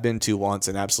place I've been to once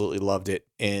and absolutely loved it,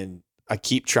 and I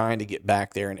keep trying to get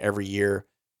back there. And every year,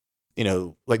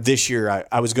 like this year,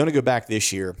 I was going to go back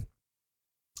this year,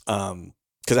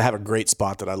 because I have a great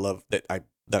spot that I love that I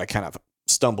kind of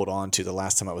stumbled onto the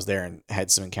last time I was there and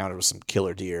had some encounter with some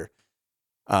killer deer.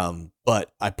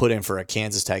 But I put in for a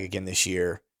Kansas tag again this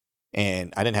year,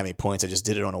 and I didn't have any points. I just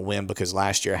did it on a whim because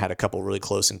last year I had a couple really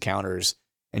close encounters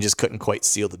and just couldn't quite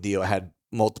seal the deal. I had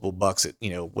multiple bucks at,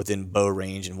 within bow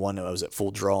range, and one I was at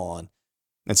full draw on.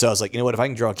 And so I was like, you know what, if I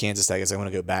can draw a Kansas tag, I guess I want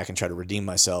to go back and try to redeem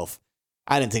myself.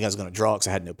 I didn't think I was going to draw because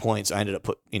I had no points. I ended up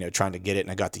trying to get it,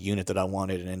 and I got the unit that I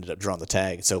wanted and ended up drawing the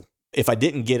tag. So if I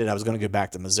didn't get it, I was going to go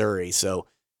back to Missouri. So,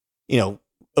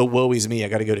 woe is me. I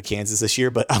got to go to Kansas this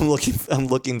year, but I'm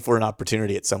looking for an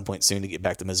opportunity at some point soon to get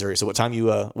back to Missouri. So what time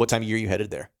of year you headed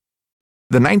there?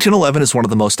 The 1911 is one of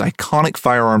the most iconic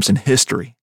firearms in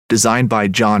history. Designed by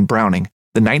John Browning,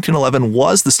 the 1911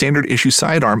 was the standard issue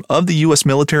sidearm of the U.S.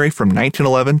 military from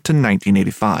 1911 to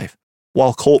 1985.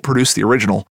 While Colt produced the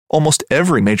original, almost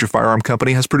every major firearm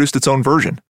company has produced its own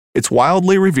version. It's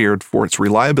wildly revered for its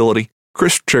reliability,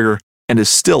 crisp trigger, and is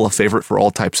still a favorite for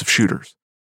all types of shooters.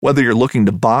 Whether you're looking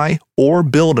to buy or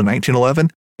build a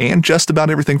 1911 and just about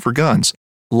everything for guns,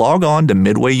 log on to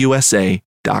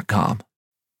midwayusa.com.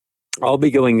 I'll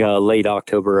be going late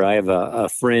October. I have a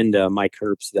friend, Mike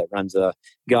Herbst, that runs a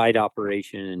guide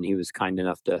operation, and he was kind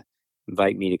enough to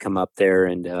invite me to come up there,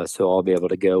 and so I'll be able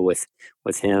to go with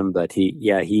him. But he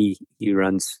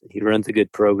runs a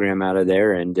good program out of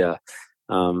there, and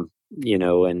and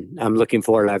I'm looking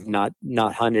forward. I've not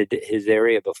hunted his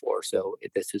area before, so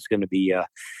this is going to be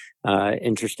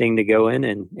interesting to go in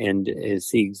and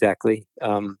see exactly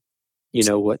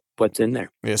what's in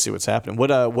there. Yeah, see what's happening.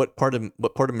 What part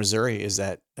of Missouri is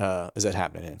that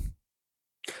happening in?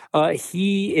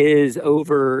 He is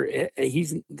over.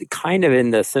 He's kind of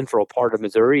in the central part of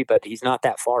Missouri, but he's not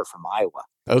that far from Iowa.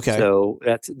 Okay. So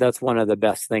that's one of the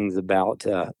best things about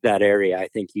that area. I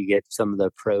think you get some of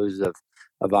the pros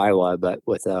of Iowa, but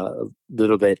with a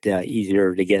little bit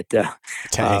easier to get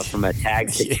from a tag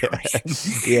situation.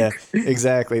 Yeah,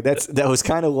 exactly. That was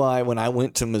kind of why when I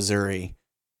went to Missouri,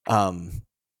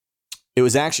 it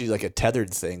was actually like a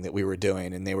tethered thing that we were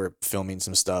doing, and they were filming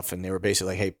some stuff, and they were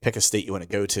basically like, hey, pick a state you want to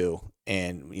go to,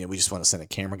 and we just want to send a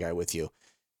camera guy with you.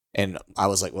 And I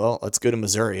was like, well, let's go to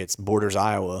Missouri. It's borders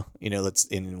Iowa,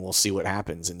 and we'll see what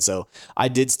happens. And so I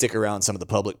did stick around some of the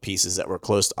public pieces that were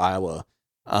close to Iowa.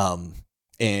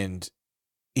 And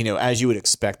as you would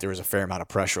expect, there was a fair amount of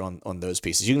pressure on those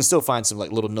pieces. You can still find some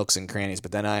like little nooks and crannies,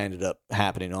 but then I ended up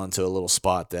happening onto a little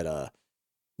spot that,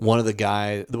 one of the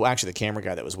guys, actually the camera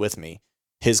guy that was with me,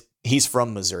 he's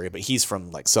from Missouri, but he's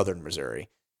from like southern Missouri.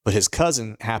 But his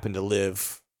cousin happened to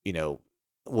live,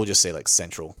 we'll just say like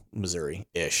central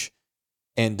Missouri-ish.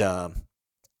 And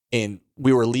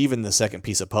we were leaving the second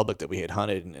piece of public that we had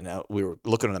hunted, and we were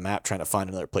looking on the map trying to find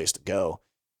another place to go.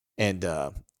 And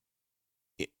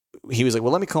he was like,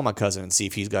 well, let me call my cousin and see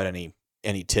if he's got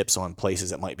any tips on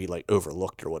places that might be like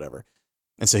overlooked or whatever.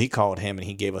 And so he called him, and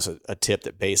he gave us a tip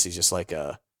that basically is just like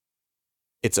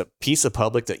it's a piece of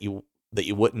public that you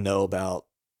wouldn't know about,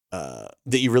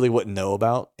 that you really wouldn't know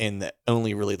about, and that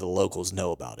only really the locals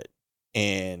know about it.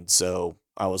 And so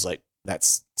I was like, that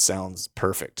sounds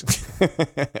perfect.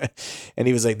 And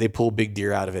he was like, they pull big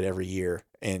deer out of it every year.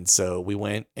 And so we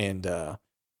went, and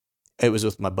it was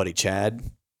with my buddy Chad,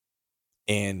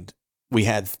 and we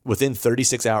had within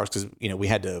 36 hours, because we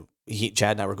had to.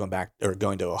 Chad and I were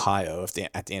going to Ohio at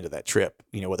the end of that trip,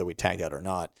 whether we tagged out or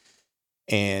not.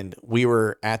 And we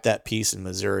were at that piece in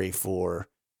Missouri for,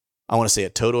 I want to say, a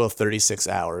total of 36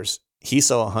 hours. He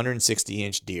saw a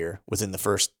 160-inch deer within the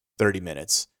first 30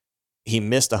 minutes. He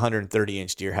missed a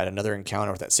 130-inch deer, had another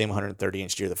encounter with that same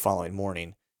 130-inch deer the following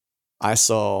morning. I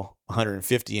saw a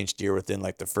 150-inch deer within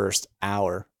like the first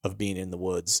hour of being in the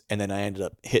woods. And then I ended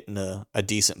up hitting a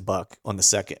decent buck on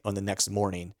the next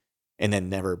morning, and then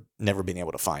never being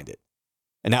able to find it.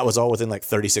 And that was all within like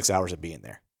 36 hours of being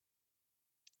there.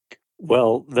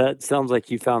 Well, that sounds like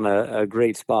you found a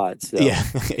great spot. So Yeah,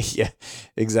 yeah,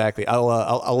 exactly.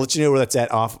 I'll let you know where that's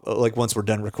at off. Like once we're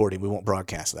done recording, we won't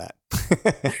broadcast that.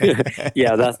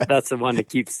 yeah, that's the one to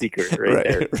keep secret right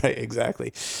there. Right,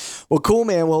 exactly. Well, cool,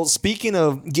 man. Well, speaking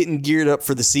of getting geared up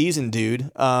for the season, dude,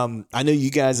 I know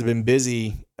you guys have been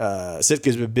busy.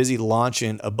 Sitka's been busy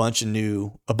launching a bunch of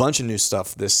new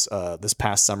stuff this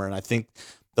past summer, and I think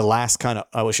the last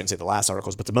I shouldn't say the last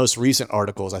articles, but the most recent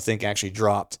articles I think actually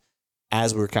dropped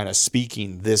as we were kind of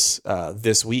speaking this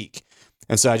week.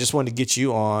 And so I just wanted to get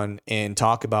you on and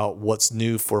talk about what's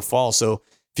new for fall. So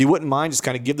if you wouldn't mind, just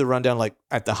kind of give the rundown, like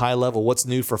at the high level, what's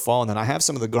new for fall. And then I have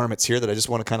some of the garments here that I just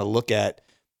want to kind of look at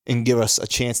and give us a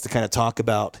chance to kind of talk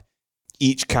about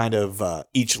each kind of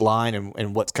each line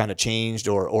and what's kind of changed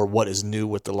or what is new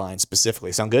with the line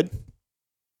specifically. Sound good?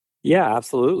 Yeah,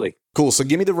 absolutely. Cool. So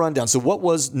give me the rundown. So what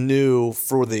was new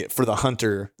for the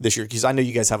hunter this year? Because I know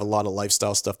you guys have a lot of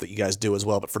lifestyle stuff that you guys do as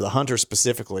well, but for the hunter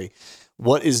specifically,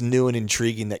 what is new and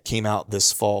intriguing that came out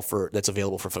this fall that's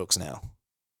available for folks now?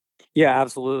 Yeah,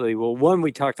 absolutely. Well, one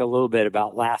we talked a little bit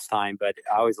about last time, but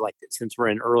I always like that since we're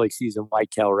in early season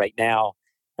whitetail right now,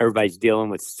 everybody's dealing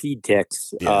with seed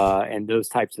ticks and those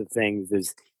types of things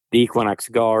is the Equinox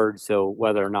Guard. So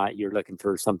whether or not you're looking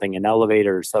for something in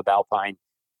elevator or subalpine,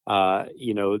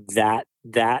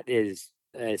 that is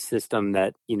a system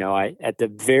that, I at the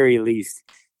very least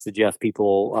suggest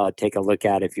people take a look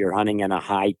at if you're hunting in a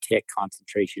high tick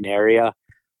concentration area,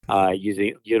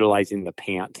 utilizing the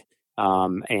pant.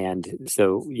 And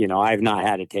so, I've not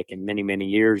had a tick in many, many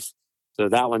years. So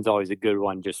that one's always a good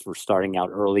one just for starting out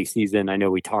early season. I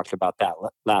know we talked about that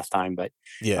last time, but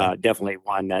definitely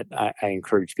one that I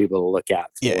encourage people to look at.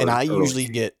 Yeah, and I usually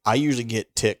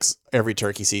get ticks every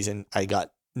turkey season. I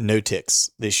got no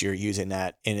ticks this year using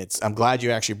that, and I'm glad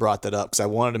you actually brought that up because I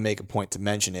wanted to make a point to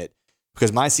mention it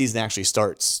because my season actually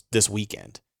starts this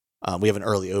weekend. We have an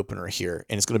early opener here,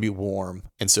 and it's going to be warm,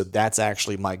 and so that's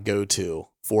actually my go-to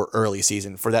for early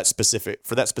season for that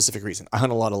specific reason. I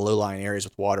hunt a lot of low-lying areas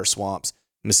with water, swamps,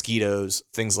 mosquitoes,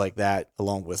 things like that,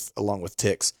 along with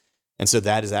ticks, and so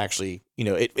that is actually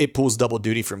it pulls double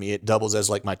duty for me. It doubles as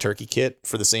like my turkey kit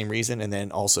for the same reason, and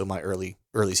then also my early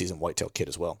season whitetail kit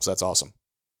as well. So that's awesome.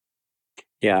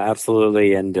 Yeah,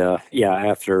 absolutely. And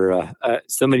after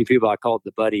so many people, I call it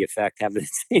the buddy effect, have the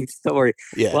same story.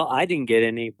 Yeah. Well, I didn't get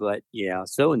any, but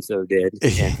so and so did,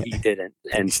 and he didn't,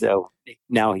 and so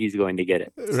now he's going to get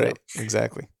it. Right. So,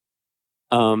 exactly.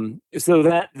 So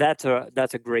that's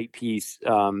a great piece.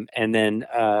 And then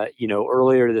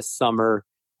earlier this summer,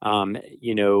 the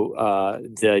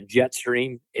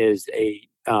Jetstream is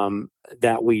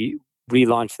that we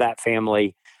relaunched that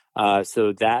family.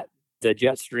 So that the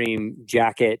Jetstream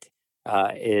jacket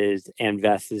and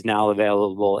vest is now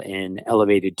available in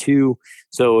Elevated 2.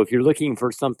 So if you're looking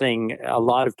for something, a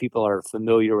lot of people are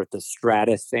familiar with the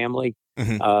Stratus family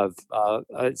of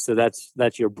so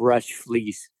that's your brush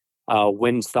fleece,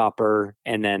 windstopper,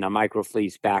 and then a micro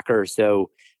fleece backer.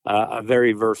 So a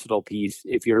very versatile piece.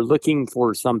 If you're looking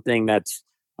for something that's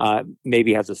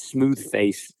maybe has a smooth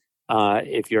face,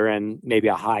 if you're in maybe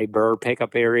a high burr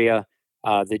pickup area,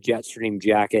 the Jetstream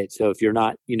jacket. So if you're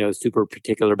not, super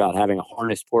particular about having a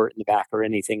harness port in the back or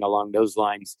anything along those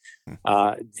lines,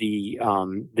 the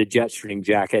Jetstream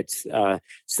jackets,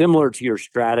 similar to your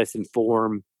Stratus in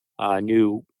form,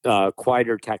 new,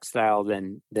 quieter textile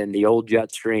than the old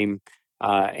Jetstream,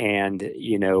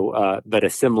 but a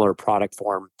similar product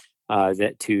form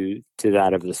that to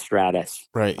that of the Stratus.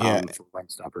 Right. Yeah. For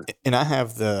Windstopper. And I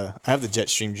have the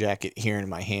Jetstream jacket here in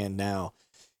my hand now.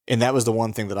 And that was the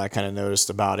one thing that I kind of noticed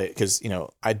about it because,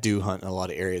 I do hunt in a lot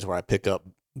of areas where I pick up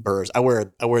burrs. I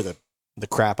wear the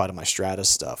crap out of my Stratus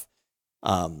stuff.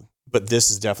 But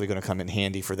this is definitely going to come in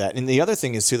handy for that. And the other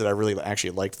thing is too that I really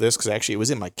actually liked this because actually it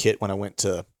was in my kit when I went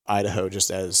to Idaho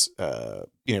just as,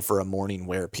 for a morning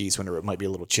wear piece when it might be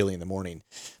a little chilly in the morning,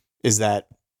 is that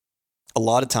a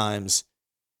lot of times,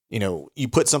 you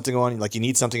put something on, like you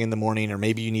need something in the morning, or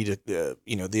maybe you need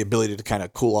the ability to kind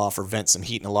of cool off or vent some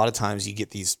heat. And a lot of times you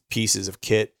get these pieces of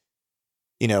kit,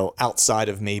 outside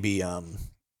of maybe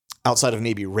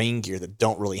rain gear that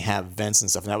don't really have vents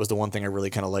and stuff. And that was the one thing I really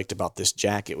kind of liked about this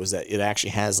jacket was that it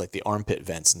actually has like the armpit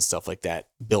vents and stuff like that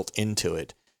built into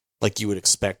it, like you would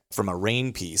expect from a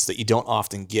rain piece that you don't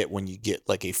often get when you get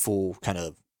like a full kind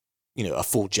of, a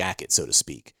full jacket, so to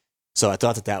speak. So I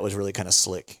thought that was really kind of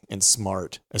slick and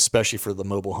smart, especially for the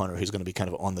mobile hunter who's going to be kind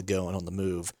of on the go and on the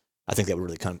move. I think that would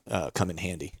really come in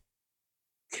handy.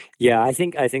 Yeah, I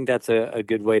think that's a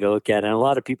good way to look at it. And a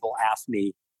lot of people ask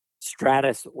me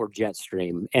Stratus or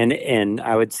Jetstream, and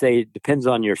I would say it depends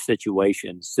on your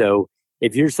situation. So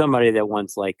if you're somebody that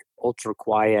wants like ultra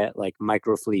quiet, like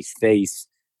micro fleece face,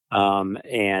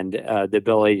 and the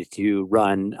ability to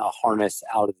run a harness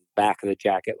out of the back of the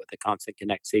jacket with a constant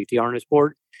connect safety harness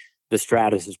board, the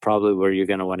Stratus is probably where you're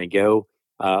going to want to go.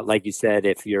 Like you said,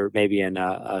 if you're maybe in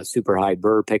a super high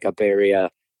burr pickup area,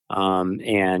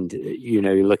 and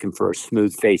you're looking for a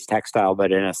smooth face textile,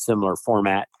 but in a similar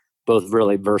format, both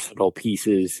really versatile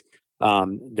pieces,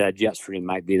 the Jetstream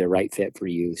might be the right fit for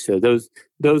you. So those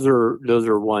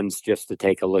are ones just to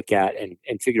take a look at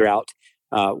and figure out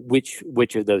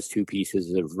which of those two pieces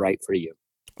is right for you.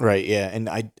 Right. Yeah. And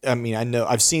I mean, I know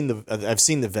I've seen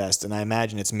the vest, and I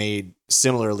imagine it's made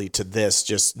similarly to this,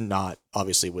 just not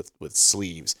obviously with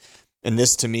sleeves. And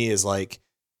this to me is like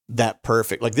that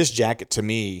perfect, like this jacket to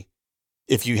me,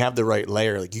 if you have the right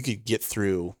layer, like you could get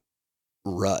through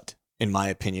rut, in my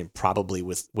opinion, probably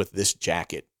with this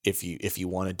jacket if you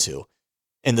wanted to.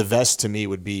 And the vest to me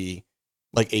would be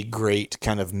like a great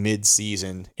kind of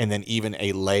mid-season, and then even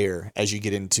a layer as you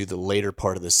get into the later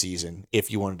part of the season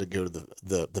if you wanted to go to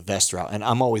the vest route. And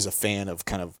I'm always a fan of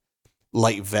kind of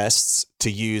light vests to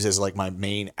use as like my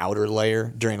main outer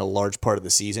layer during a large part of the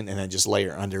season, and then just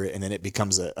layer under it, and then it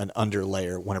becomes an under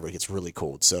layer whenever it gets really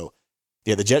cold. So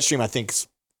yeah, the Jetstream I think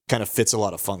kind of fits a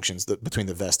lot of functions between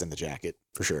the vest and the jacket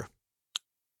for sure.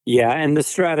 Yeah, and the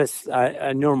Stratus,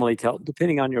 I normally tell,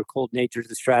 depending on your cold nature,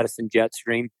 the Stratus and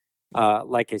Jetstream,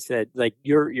 like I said, like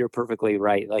you're perfectly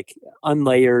right. Like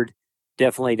unlayered,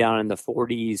 definitely down in the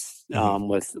 40s,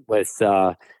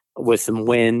 with some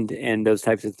wind and those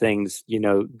types of things.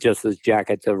 Just as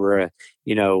jackets over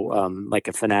like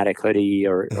a Fanatic hoodie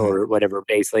or whatever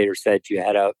base layer set you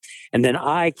had up. And then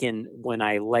when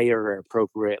I layer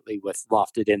appropriately with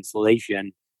lofted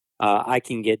insulation, I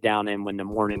can get down in when the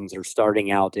mornings are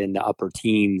starting out in the upper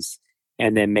teens,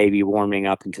 and then maybe warming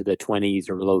up into the 20s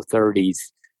or low 30s.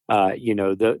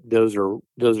 Those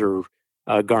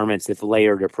are garments, if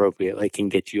layered appropriately, can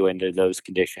get you into those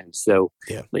conditions. So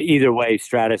yeah, either way,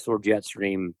 Stratus or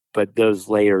Jetstream, but those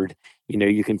layered,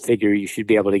 you can figure you should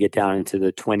be able to get down into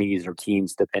the 20s or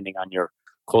teens, depending on your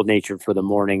cold nature for the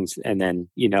mornings, and then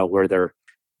where they're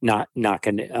not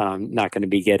going to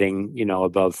be getting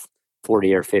above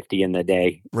 40 or 50 in the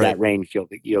day. Right. That range,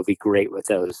 you'll be great with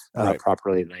those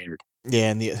properly layered.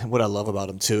 Yeah, and what I love about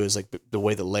them too is like the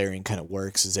way the layering kind of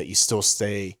works is that you still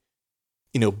stay,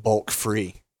 bulk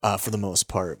free for the most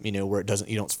part. Where it doesn't,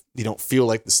 you don't feel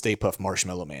like the Stay Puft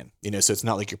Marshmallow Man. So it's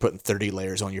not like you're putting 30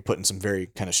 layers on. You're putting some very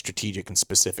kind of strategic and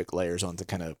specific layers on to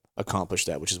kind of accomplish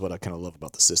that, which is what I kind of love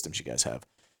about the systems you guys have.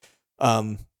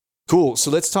 Cool. So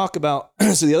let's talk about.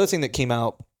 So the other thing that came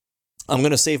out, I'm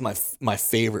gonna save my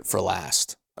favorite for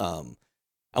last.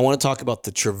 I want to talk about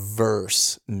the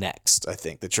Traverse next. I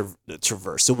think the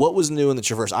Traverse. So what was new in the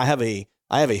Traverse? I have a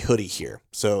hoodie here.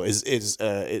 So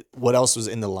what else was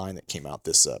in the line that came out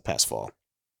this past fall?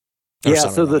 Yeah.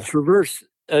 So the Traverse.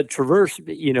 A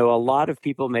lot of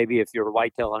people, maybe if you're a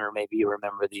whitetail hunter, maybe you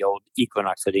remember the old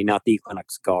Equinox hoodie, not the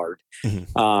Equinox Guard.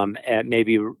 Mm-hmm. And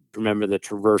maybe remember the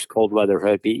Traverse cold weather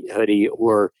hoodie,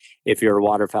 or if you're a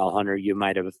waterfowl hunter, you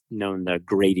might have known the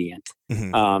Gradient.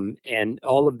 Mm-hmm. And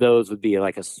all of those would be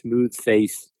like a smooth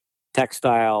face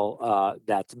textile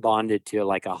that's bonded to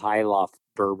like a high loft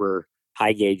Berber,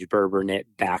 high gauge Berber knit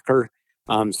backer.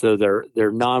 So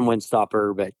they're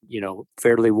non-windstopper, but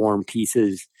fairly warm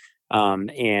pieces.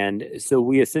 And so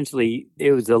we essentially,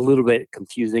 it was a little bit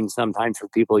confusing sometimes for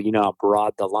people, how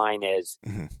broad the line is.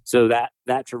 Mm-hmm. So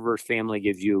that Traverse family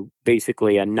gives you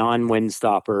basically a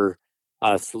non-windstopper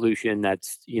solution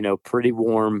that's, pretty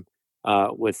warm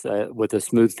with a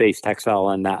smooth face textile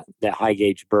and that high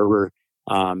gauge Berber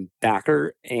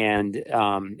backer. And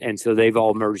so they've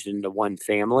all merged into one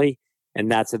family, and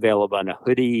that's available in a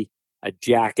hoodie, a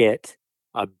jacket,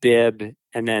 a bib,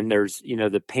 and then there's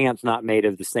the pant's not made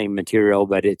of the same material,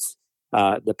 but it's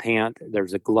the pant.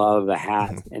 There's a glove, a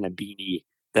hat, mm-hmm. and a beanie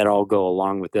that all go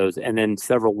along with those, and then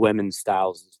several women's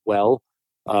styles as well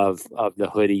of the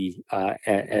hoodie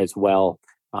as well.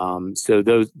 So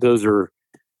those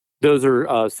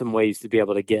are some ways to be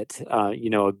able to get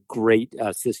a great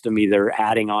system, either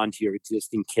adding on to your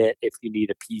existing kit if you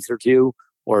need a piece or two,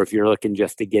 or if you're looking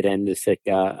just to get into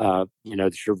the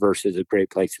Traverse is a great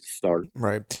place to start.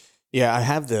 Right. Yeah,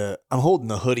 I'm holding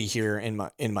the hoodie here in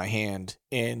my hand,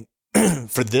 and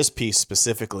for this piece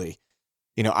specifically,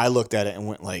 I looked at it and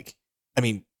went like, I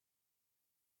mean,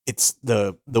 it's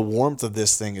the warmth of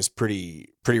this thing is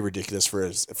pretty ridiculous for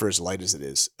as light as it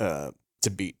is, to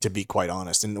be quite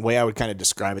honest. And the way I would kind of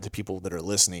describe it to people that are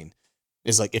listening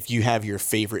is like if you have your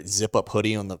favorite zip up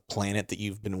hoodie on the planet that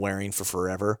you've been wearing for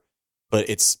forever, but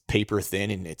it's paper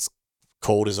thin and it's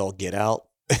cold as all get out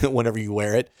whenever you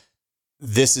wear it.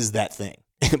 this is that thing,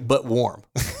 but warm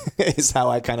is how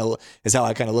I kind of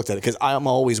looked at it. Cause I'm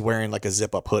always wearing like a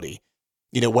zip up hoodie,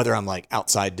 whether I'm like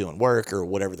outside doing work or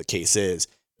whatever the case is,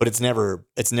 but it's never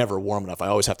warm enough. I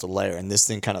always have to layer, and this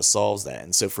thing kind of solves that.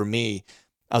 And so for me,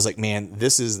 I was like, man,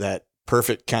 this is that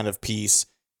perfect kind of piece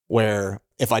where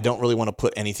if I don't really want to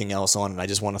put anything else on and I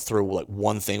just want to throw like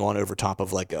one thing on over top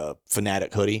of like a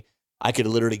Fanatic hoodie, I could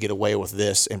literally get away with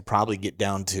this and probably get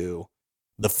down to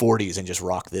the 40s and just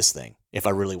rock this thing if I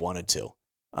really wanted to.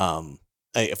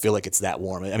 I feel like it's that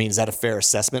warm. I mean, is that a fair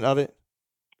assessment of it?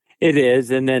 It is.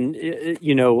 And then,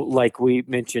 like we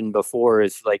mentioned before,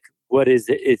 is like, what is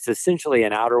it? It's essentially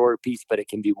an outerwear piece, but it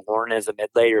can be worn as a mid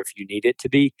layer if you need it to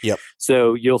be. Yep.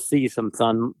 So you'll see some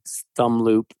thumb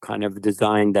loop kind of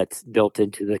design that's built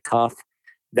into the cuff.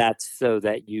 That's so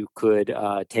that you could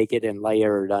take it and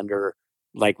layer it under,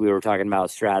 like we were talking about,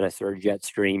 Stratus or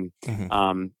Jetstream,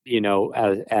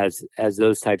 as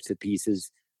those types of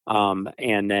pieces.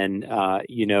 And then,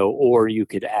 or you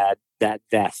could add that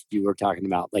vest you were talking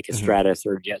about, like a Stratus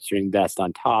or Jetstream vest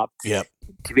on top,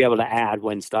 to be able to add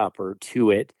Windstopper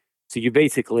to it. So you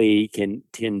basically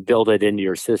can build it into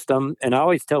your system. And I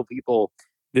always tell people,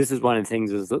 this is one of the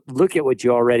things, is look at what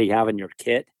you already have in your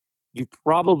kit. You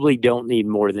probably don't need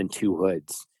more than 2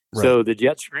 hoods. Right. So the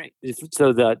Jetstream,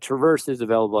 so the Traverse is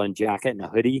available in jacket and a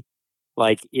hoodie.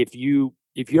 Like if you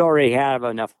already have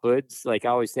enough hoods, like I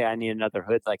always say, I need another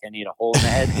hood, like I need a hole in the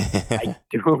head.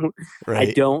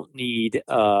 I don't need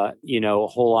a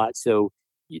whole lot. So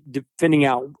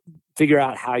figure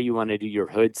out how you want to do your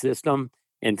hood system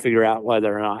and figure out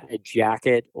whether or not a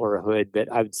jacket or a hood.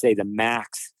 But I would say the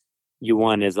max you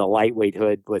want is a lightweight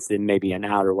hood with then maybe an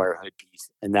outerwear hood piece,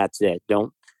 and that's it.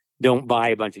 Don't buy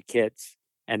a bunch of kits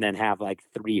and then have like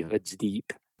 3 hoods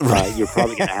deep. You're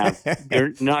probably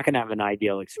you're not going to have an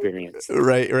ideal experience.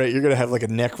 Right. You're going to have like a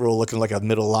neck roll looking like a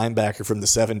middle linebacker from the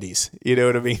 70s. You know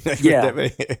what I mean? Yeah.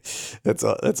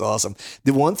 That's awesome.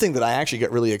 The one thing that I actually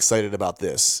got really excited about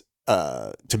this,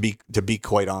 to be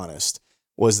quite honest,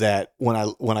 was that when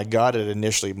I got it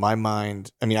initially, my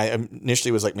mind, I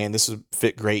initially was like, man, this would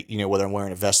fit great, whether I'm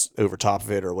wearing a vest over top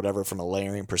of it or whatever from a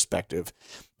layering perspective.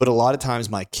 But a lot of times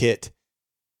my kit,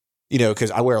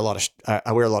 because I wear a lot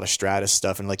of Stratus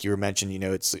stuff, and like you were mentioning,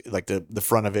 it's like the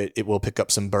front of it will pick up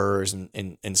some burrs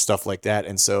and stuff like that.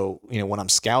 And so, when I'm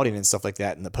scouting and stuff like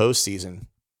that in the postseason,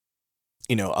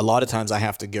 a lot of times I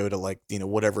have to go to like,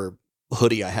 whatever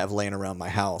hoodie I have laying around my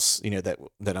house,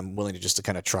 that I'm willing to just to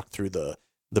kind of truck through the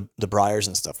briars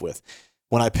and stuff with.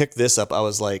 When I picked this up, I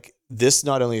was like, this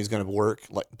not only is going to work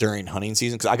like during hunting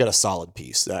season, because I got a solid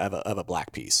piece. I have a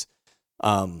black piece,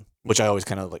 which I always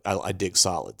kind of like. I dig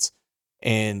solids.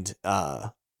 And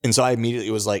so I immediately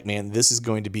was like, man, this is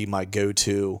going to be my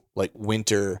go-to like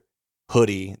winter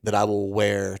hoodie that I will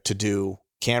wear to do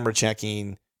camera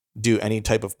checking, do any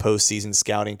type of postseason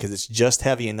scouting, because it's just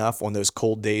heavy enough on those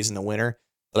cold days in the winter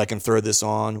that I can throw this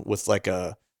on with like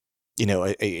a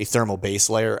thermal base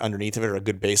layer underneath of it, or a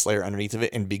good base layer underneath of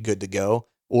it, and be good to go.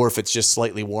 Or if it's just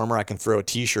slightly warmer, I can throw a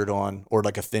t-shirt on, or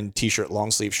like a thin t-shirt,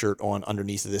 long sleeve shirt on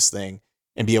underneath of this thing,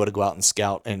 and be able to go out and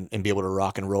scout and be able to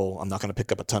rock and roll. I'm not going to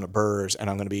pick up a ton of burrs, and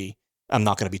I'm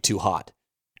not going to be too hot.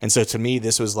 And so to me,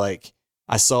 this was like,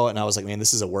 I saw it and I was like, man,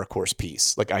 this is a workhorse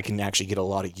piece. Like I can actually get a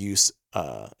lot of use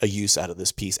out of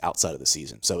this piece outside of the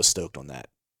season. So I was stoked on that.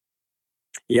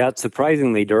 Yeah, it's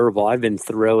surprisingly durable. I've been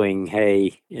throwing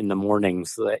hay in the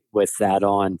mornings with that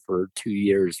on for 2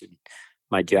 years, and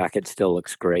my jacket still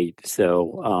looks great.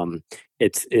 So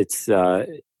it's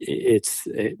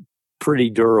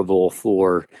pretty durable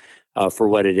for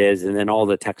what it is. And then all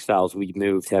the textiles we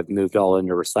have moved all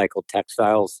into recycled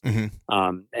textiles.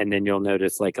 Mm-hmm. And then you'll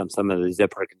notice, like on some of the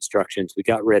zipper constructions, we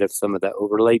got rid of some of the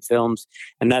overlaid films,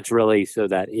 and that's really so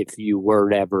that if you were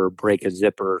to ever break a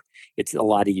zipper, it's a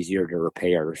lot easier to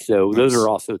repair. So nice. Those are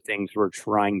also things we're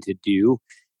trying to do,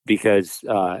 because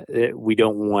we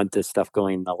don't want this stuff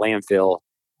going in the landfill.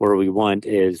 Where we want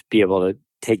is be able to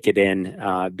take it in,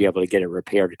 be able to get it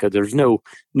repaired, because there's no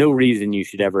reason you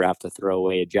should ever have to throw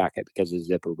away a jacket because a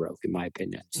zipper broke, in my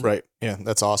opinion. So. Right. Yeah,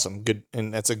 that's awesome. Good.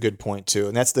 And that's a good point too.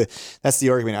 And that's the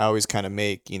argument I always kind of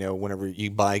make, whenever you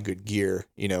buy good gear,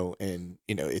 and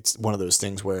it's one of those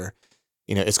things where,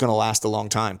 it's going to last a long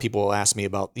time. People will ask me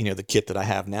about, the kit that I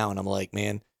have now, and I'm like,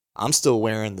 man, I'm still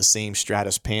wearing the same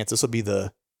Stratus pants. This will be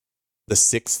the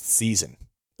 6th season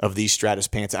of these Stratus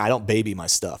pants. And I don't baby my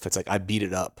stuff. It's like, I beat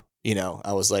it up.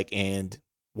 I was like, and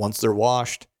once they're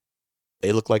washed,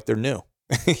 they look like they're new.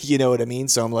 You know what I mean?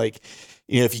 So I'm like,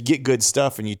 if you get good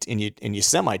stuff and you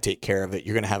semi take care of it,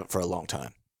 you're going to have it for a long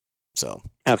time. So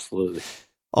absolutely.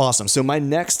 Awesome. So my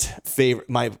next favorite,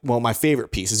 my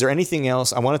favorite piece. Is there anything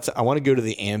else I want to go to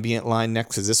the ambient line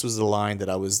next, because this was the line that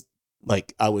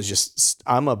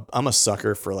I'm a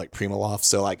sucker for like Primaloft.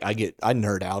 So like I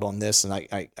nerd out on this, and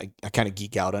I kind of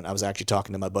geek out on. I was actually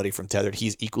talking to my buddy from Tethered.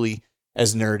 He's equally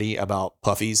as nerdy about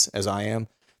puffies as I am.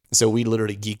 So we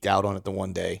literally geeked out on it the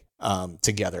one day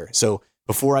together. So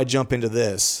before I jump into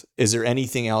this, is there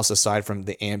anything else aside from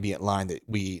the ambient line that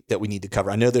we need to cover?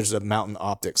 I know there's a Mountain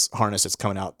Optics harness that's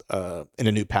coming out in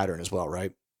a new pattern as well,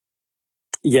 right?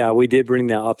 Yeah, we did bring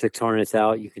the optics harness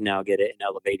out. You can now get it in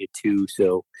elevated 2.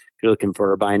 So if you're looking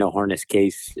for a bino harness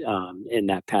case in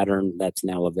that pattern, that's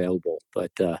now available.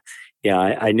 But yeah,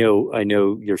 I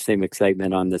know your same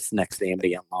excitement on this next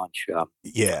ambient launch. So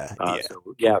yeah,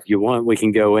 if you want, we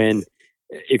can go in.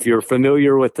 If you're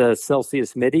familiar with the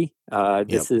Celsius MIDI,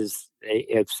 this is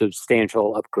a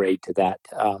substantial upgrade to that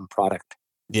product.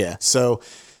 Yeah. So,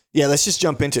 yeah, let's just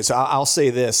jump into it. So I'll say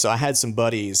this. So I had some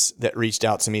buddies that reached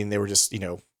out to me, and they were just,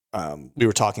 we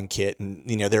were talking kit, and,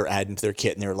 they were adding to their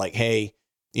kit, and they were like, hey,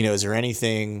 is there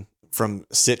anything from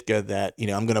Sitka that,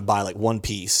 I'm going to buy like one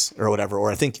piece or whatever?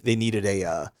 Or I think they needed they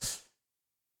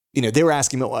were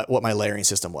asking me what my layering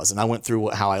system was. And I went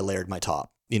through how I layered my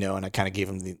top, and I kind of gave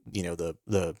them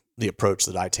the approach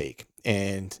that I take.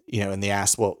 And, and they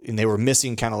asked, and they were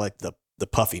missing kind of like the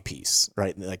puffy piece,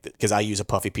 right? Like, because I use a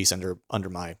puffy piece under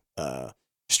my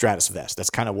Stratus vest. That's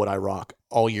kind of what I rock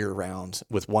all year round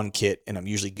with one kit, and I'm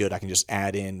usually good. I can just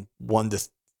add in one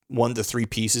to three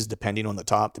pieces depending on the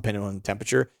top, depending on the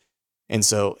temperature, and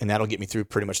that'll get me through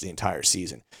pretty much the entire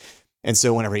season. And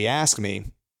so whenever he asked me,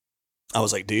 I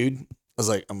was like, dude,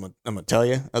 I'm gonna tell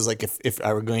you, I was like, if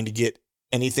I were going to get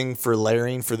anything for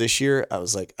layering for this year, I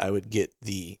was like, I would get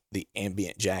the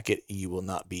ambient jacket. You will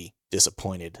not be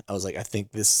disappointed. I was like, I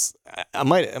think this, I'm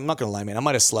not gonna lie, man, I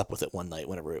might have slept with it one night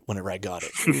whenever I got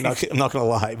it. I'm not gonna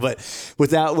lie, but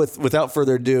without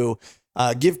further ado,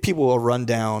 give people a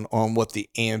rundown on what the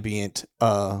ambient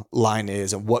line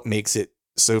is and what makes it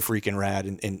so freaking rad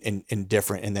and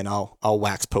different, and then I'll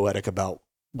wax poetic about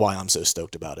why I'm so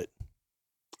stoked about it.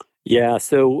 Yeah,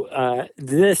 so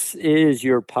this is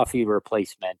your puffy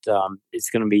replacement. It's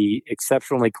going to be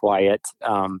exceptionally quiet,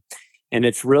 and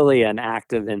it's really an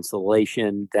active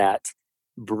insulation that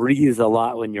breathes a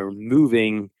lot when you're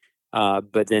moving,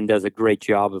 but then does a great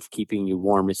job of keeping you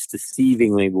warm. It's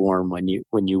deceivingly warm when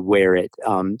you wear it.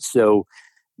 So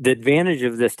the advantage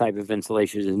of this type of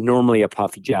insulation is normally a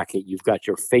puffy jacket. You've got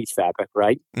your face fabric,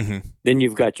 right? Mm-hmm. Then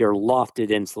you've got your lofted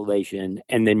insulation,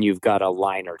 and then you've got a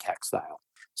liner textile.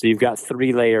 So you've got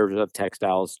 3 layers of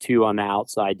textiles, 2 on the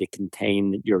outside to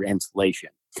contain your insulation.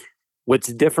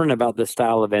 What's different about the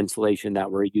style of insulation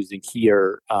that we're using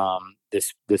here,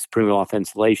 this Primaloft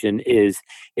insulation, is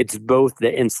it's both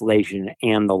the insulation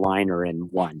and the liner in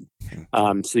one.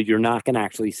 So you're not going to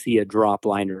actually see a drop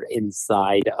liner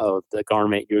inside of the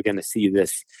garment. You're going to see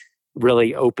this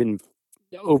really open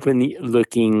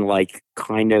looking, like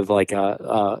kind of like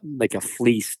a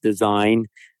fleece design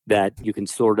that you can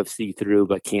sort of see through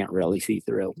but can't really see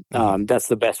through. That's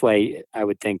the best way I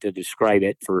would think to describe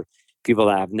it for people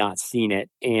that have not seen it.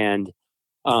 And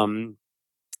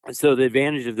so the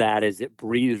advantage of that is it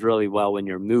breathes really well when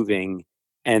you're moving,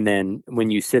 and then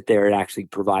when you sit there, it actually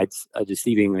provides a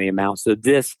deceivingly amount. So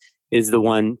this is the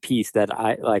one piece that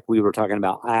I, like we were talking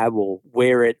about, I will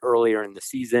wear it earlier in the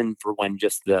season for when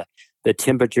just the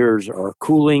temperatures are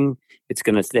cooling. It's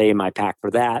going to stay in my pack for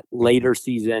that. Later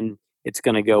season, it's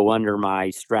going to go under my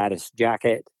Stratus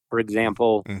jacket, for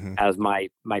example, as my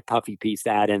puffy piece to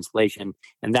add insulation.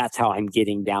 And that's how I'm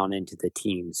getting down into the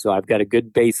team. So I've got a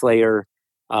good base layer,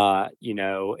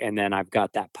 and then I've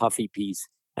got that puffy piece,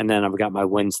 and then I've got my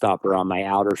windstopper on my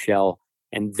outer shell.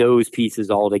 And those pieces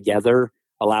all together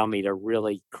allow me to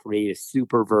really create a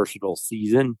super versatile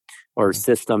season or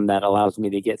system that allows me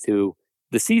to get through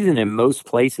the season in most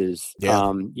places. Yeah.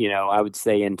 I would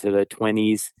say into the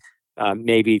 20s.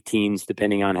 Maybe teens,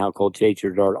 depending on how cold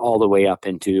temperatures are, all the way up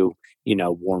into,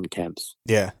 warm temps.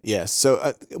 Yeah. Yeah.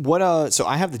 So so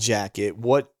I have the jacket.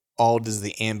 What all does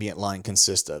the ambient line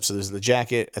consist of? So there's the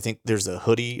jacket. I think there's a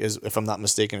hoodie, if I'm not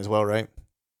mistaken, as well, right?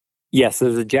 Yes,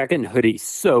 there's a jacket and hoodie.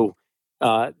 So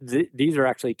these are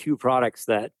actually 2 products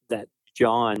that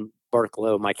John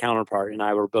Barklow, my counterpart, and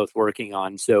I were both working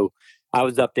on. So I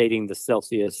was updating the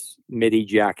Celsius MIDI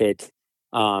jacket,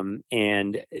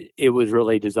 and it was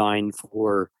really designed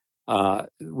for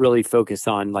really focus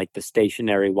on like the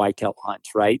stationary whitetail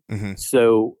hunts, right?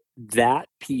 So that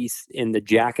piece in the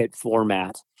jacket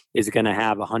format is going to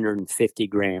have 150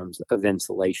 grams of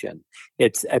insulation.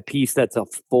 It's a piece that's a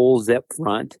full zip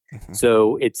front,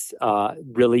 so it's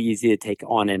really easy to take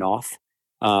on and off.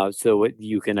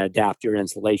 You can adapt your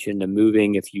insulation to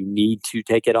moving if you need to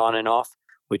take it on and off,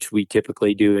 which we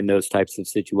typically do in those types of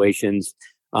situations.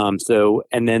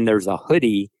 And then there's a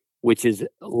hoodie, which is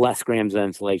less grams of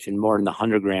insulation, more in the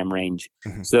 100-gram range.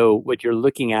 Mhm. So what you're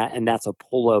looking at, and that's a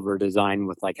pullover design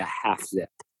with like a half zip.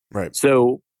 Right.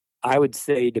 So I would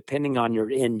say, depending on your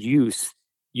end use,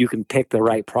 you can pick the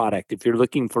right product. If you're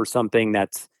looking for something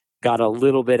that's got a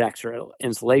little bit extra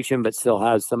insulation, but still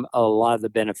has a lot of the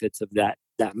benefits of that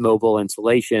mobile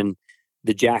insulation,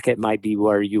 the jacket might be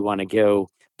where you want to go.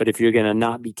 But if you're going to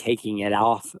not be taking it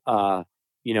off,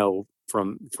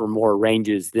 for more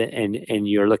ranges, and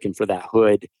you're looking for that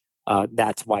hood,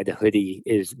 that's why the hoodie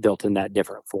is built in that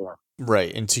different form.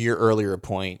 Right. And to your earlier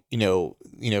point, for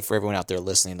everyone out there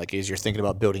listening, like as you're thinking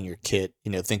about building your kit,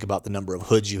 think about the number of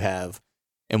hoods you have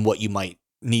and what you might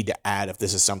need to add if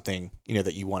this is something,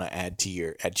 that you want to add to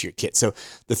your kit. So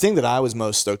the thing that I was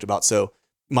most stoked about, so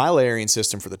my layering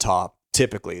system for the top,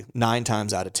 typically 9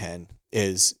 times out of 10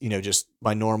 is, just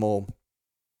my normal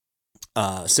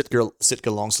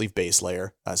Sitka long sleeve base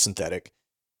layer, synthetic.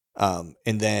 And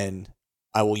then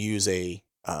I will use a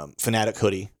Fanatic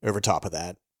hoodie over top of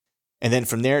that. And then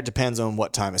from there, it depends on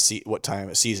what time of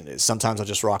season it is. Sometimes I'll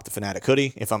just rock the Fanatic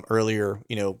hoodie. If I'm earlier,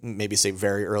 maybe say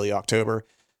very early October,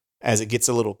 as it gets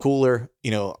a little cooler,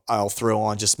 I'll throw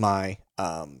on just my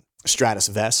Stratus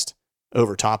vest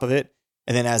over top of it.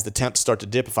 And then as the temps start to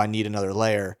dip, if I need another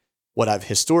layer, what I've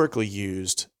historically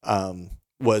used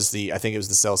was I think it was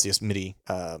the Celsius MIDI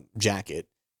jacket.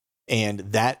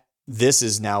 And this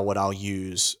is now what I'll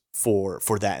use for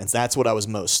that. And that's what I was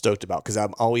most stoked about, because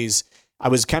I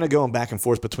was kind of going back and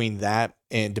forth between that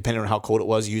and, depending on how cold it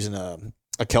was, using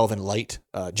a Kelvin Light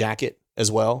jacket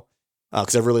as well,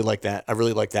 because I really like that. I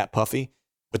really like that puffy.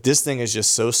 But this thing is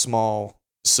just so small,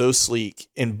 so sleek,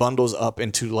 and bundles up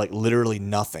into like literally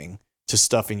nothing to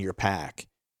stuff in your pack,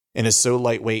 and is so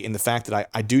lightweight. And the fact that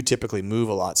I do typically move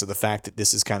a lot, so the fact that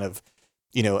this is kind of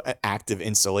active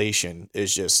insulation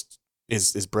is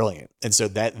brilliant. And so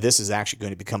this is actually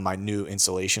going to become my new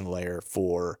insulation layer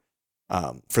for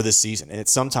this season. And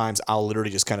it's sometimes I'll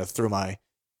literally just kind of throw my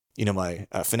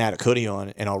Fanatic hoodie on,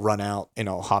 and I'll run out and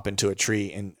I'll hop into a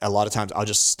tree. And a lot of times I'll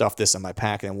just stuff this in my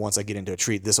pack. And once I get into a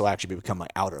tree, this will actually become my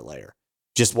outer layer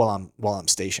just while I'm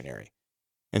stationary.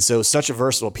 And so such a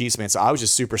versatile piece, man. So I was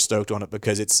just super stoked on it,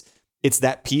 because it's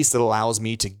that piece that allows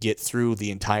me to get through the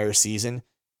entire season,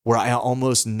 where I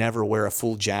almost never wear a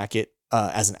full jacket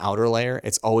as an outer layer.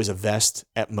 It's always a vest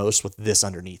at most with this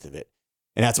underneath of it.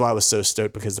 And that's why I was so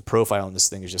stoked, because the profile on this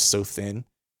thing is just so thin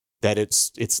that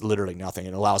it's literally nothing.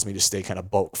 It allows me to stay kind of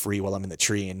bulk free while I'm in the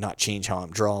tree and not change how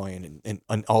I'm drawing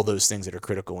and all those things that are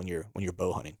critical when you're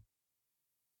bow hunting.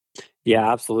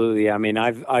 Yeah, absolutely. I mean,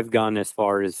 I've gone as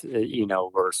far as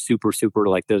we're super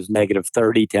like those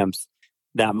 -30 temps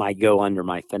that might go under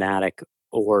my Fanatic,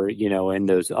 or in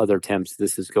those other temps,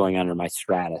 this is going under my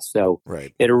Stratus. So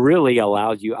right, it really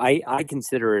allows you. I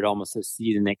consider it almost a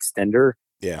season extender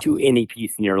to any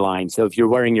piece in your line. So if you're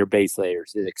wearing your base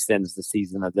layers, it extends the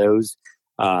season of those.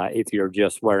 If you're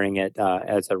just wearing it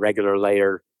as a regular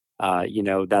layer,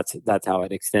 that's how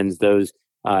it extends those.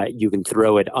 You can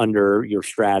throw it under your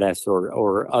Stratus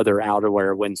or other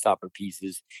outerwear windstopper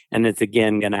pieces, and it's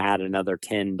again going to add another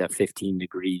 10 to 15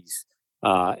 degrees.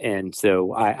 And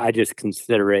so I just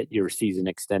consider it your season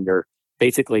extender,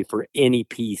 basically for any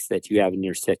piece that you have in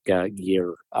your Sitka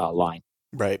gear line.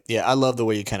 Right. Yeah, I love the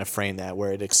way you kind of frame that,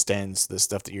 where it extends the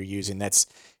stuff that you're using. That's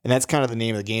kind of the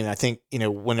name of the game. And I think,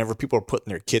 whenever people are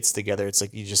putting their kits together, it's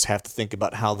like you just have to think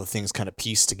about how the things kind of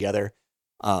piece together,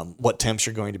 what temps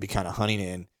you're going to be kind of hunting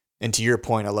in. And to your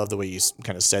point, I love the way you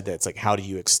kind of said that. It's like, how do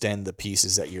you extend the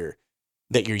pieces that you're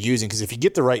using? Because if you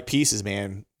get the right pieces,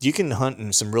 man, you can hunt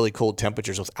in some really cold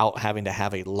temperatures without having to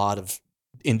have a lot of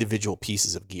individual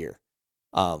pieces of gear,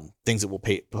 things that will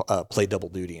play double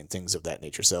duty and things of that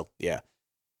nature. So yeah.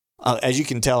 As you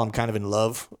can tell, I'm kind of in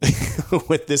love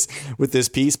with this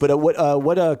piece. But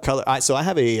what color? So I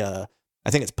have I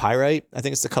think it's pyrite. I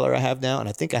think it's the color I have now, and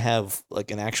I think I have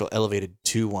like an actual elevated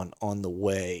 2 on the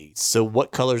way. So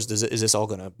what colors is this all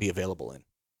going to be available in?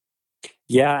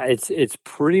 Yeah, it's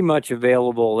pretty much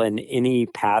available in any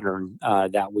pattern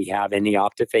that we have, any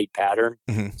Optifade pattern.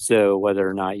 Mm-hmm. So whether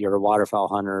or not you're a waterfowl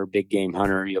hunter, big game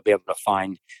hunter, you'll be able to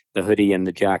find the hoodie and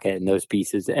the jacket and those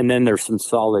pieces. And then there's some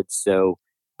solids. So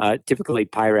typically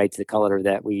pyrite's the color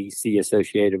that we see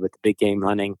associated with the big game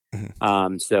hunting.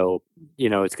 Mm-hmm. So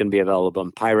it's going to be available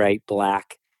in pyrite,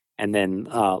 black, and then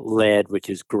lead, which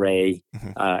is gray,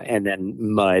 Mm-hmm. and then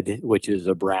mud, which is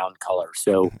a brown color.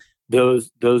 So Mm-hmm.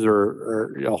 those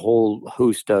are a whole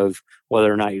host of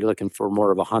whether or not you're looking for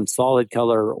more of a hunt solid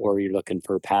color or you're looking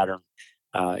for a pattern.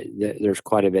 there's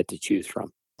quite a bit to choose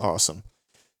from. Awesome.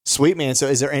 Sweet, man. So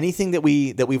is there anything that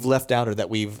we've left out or that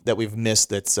we've missed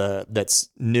that's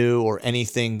new, or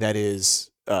anything that is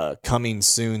coming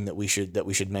soon that we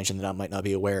should mention that I might not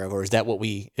be aware of, or is that what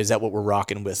we're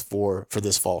rocking with for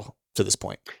this fall to this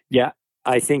point? Yeah,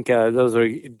 I think those are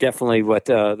definitely what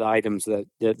the items that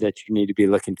you need to be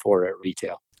looking for at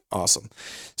retail. Awesome.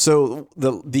 So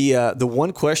the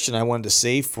one question I wanted to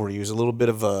save for you is a little bit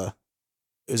of a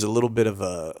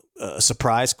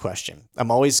surprise question.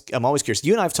 I'm always curious.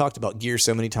 You and I have talked about gear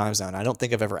so many times now, and I don't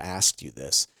think I've ever asked you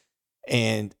this.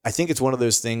 And I think it's one of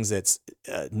those things that's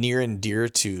near and dear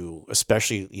to,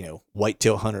 especially,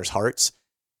 whitetail hunters' hearts,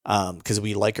 because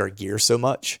we like our gear so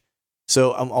much.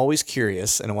 So I'm always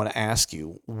curious, and I want to ask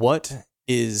you, what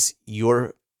is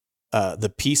your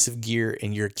the piece of gear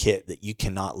in your kit that you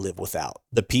cannot live without?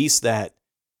 The piece that,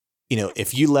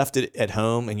 if you left it at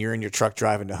home and you're in your truck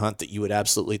driving to hunt, that you would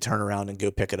absolutely turn around and go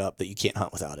pick it up, that you can't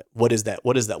hunt without it. What is that?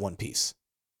 What is that one piece?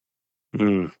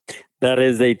 That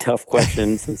is a tough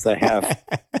question since I have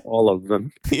all of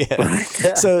them. Yeah.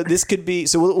 So this could be,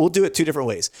 we'll do it two different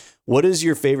ways. What is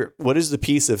the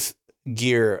piece of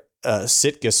gear,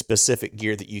 Sitka specific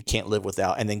gear, that you can't live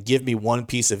without? And then give me one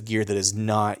piece of gear that is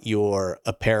not your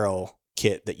apparel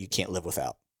kit that you can't live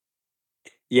without.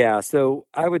 Yeah. So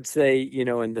I would say,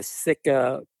 in the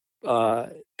Sitka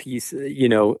piece,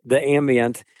 the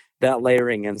ambient, that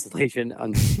layering insulation.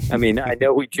 I mean, I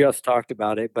know we just talked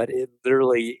about it, but it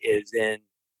literally is in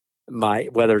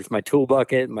whether it's my tool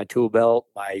bucket, my tool belt,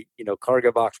 my,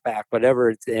 cargo box pack, whatever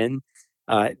it's in,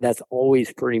 that's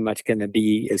always pretty much going to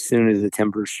be, as soon as the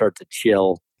temperatures start to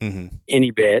chill any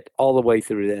bit, all the way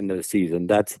through the end of the season.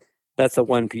 That's the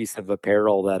one piece of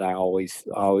apparel that I always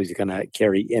going to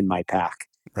carry in my pack.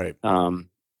 Right.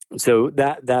 So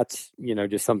that's,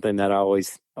 just something that I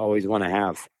always want to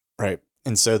have. Right.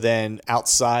 And so then,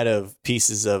 outside of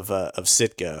pieces of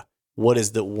Sitka, what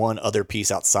is the one other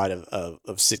piece outside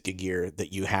of Sitka gear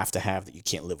that you have to have that you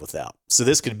can't live without? So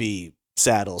this could be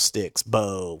saddle, sticks,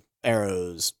 bow,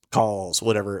 arrows, calls,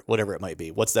 whatever it might be.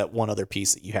 What's that one other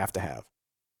piece that you have to have?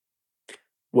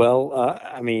 Well,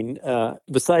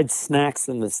 besides snacks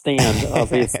in the stand,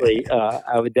 obviously,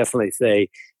 I would definitely say,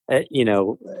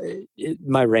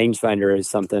 my rangefinder is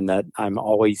something that I'm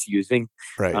always using.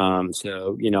 Right.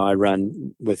 So, I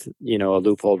run with, a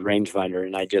Leupold rangefinder,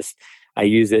 and I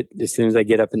use it as soon as I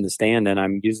get up in the stand, and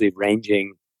I'm usually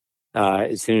ranging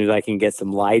as soon as I can get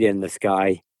some light in the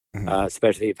sky,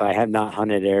 especially if I have not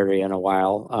hunted area in a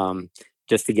while,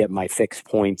 just to get my fixed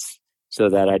points so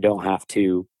that I don't have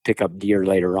to pick up deer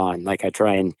later on. Like I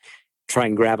try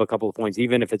and grab a couple of points,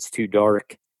 even if it's too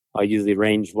dark. I'll usually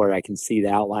range where I can see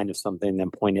the outline of something, then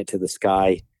point it to the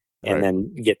sky, and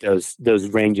then get those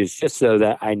ranges, just so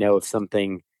that I know if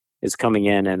something is coming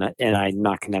in and I'm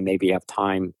not going to maybe have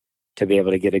time to be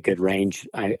able to get a good range.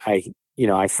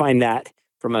 I find that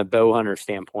from a bow hunter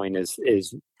standpoint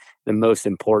is the most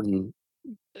important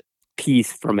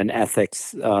piece from an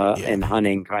ethics and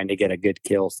hunting, trying to get a good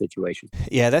kill situation.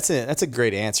 Yeah, that's a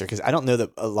great answer, because I don't know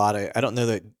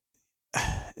that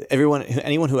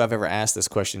anyone who I've ever asked this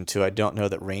question to, I don't know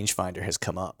that rangefinder has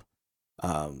come up.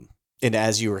 And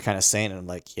as you were kind of saying, I'm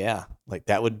like, yeah, like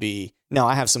that would be. Now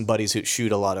I have some buddies who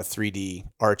shoot a lot of 3D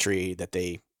archery that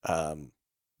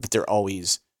they're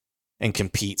always and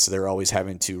compete, so they're always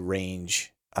having to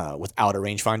range without a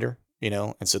rangefinder,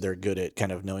 and so they're good at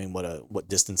kind of knowing what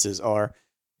distances are,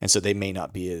 and so they may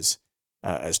not be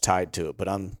as tied to it, but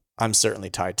I'm certainly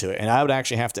tied to it, and I would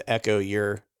actually have to echo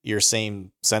your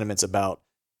same sentiments about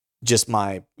just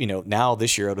my, now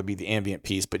this year it'll be the ambient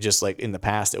piece, but just like in the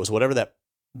past, it was whatever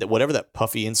that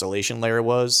puffy insulation layer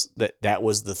was, that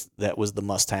was the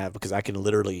must have, because I can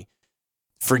literally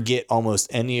forget almost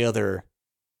any other,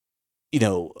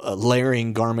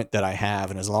 layering garment that I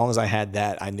have. And as long as I had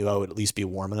that, I knew I would at least be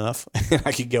warm enough.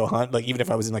 I could go hunt, like even if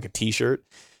I was in like a t-shirt.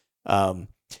 I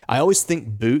always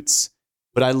think boots,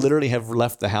 but I literally have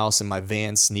left the house in my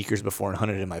Vans sneakers before and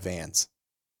hunted in my Vans.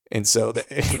 And so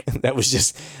that was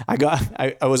just,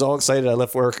 I was all excited. I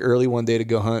left work early one day to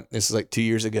go hunt. This is like 2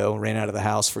 years ago, ran out of the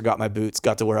house, forgot my boots,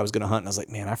 got to where I was going to hunt. And I was like,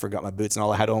 man, I forgot my boots. And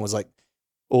all I had on was like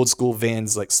old school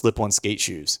Vans, like slip on skate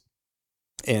shoes.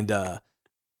 And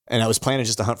I was planning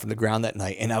just to hunt from the ground that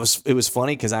night. And it was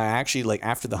funny, because I actually, like,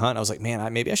 after the hunt, I was like,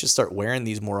 man, maybe I should start wearing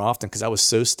these more often, because I was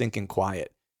so stinking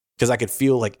quiet, because I could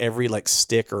feel like every like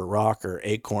stick or rock or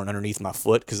acorn underneath my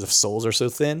foot, because the soles are so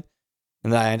thin.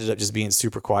 And then I ended up just being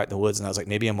super quiet in the woods, and I was like,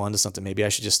 maybe I'm onto something. Maybe I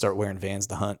should just start wearing Vans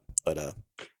to hunt. But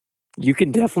you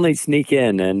can definitely sneak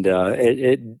in, and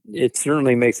it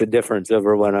certainly makes a difference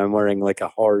over when I'm wearing like a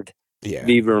hard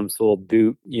Vibram soled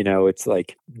boot, it's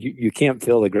like you can't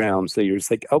feel the ground. So you're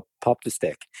just like, oh, pop the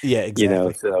stick. Yeah,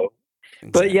 exactly. So,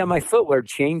 but yeah, my footwear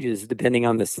changes depending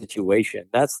on the situation.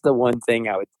 That's the one thing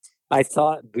I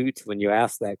thought boots when you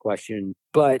asked that question,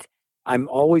 but I'm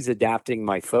always adapting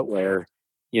my footwear.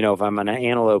 If I'm on an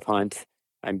antelope hunt,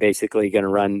 I'm basically going to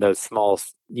run those small,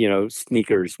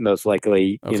 sneakers, most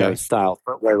likely, style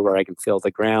footwear where I can feel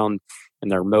the ground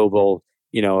and they're mobile.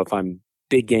 If I'm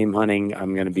big game hunting,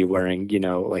 I'm going to be wearing,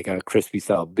 like a crispy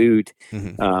style boot.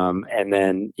 And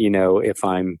then, if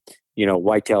I'm,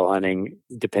 whitetail hunting,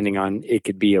 depending on, it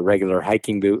could be a regular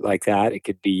hiking boot like that. It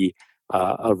could be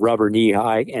a rubber knee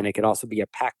high, and it could also be a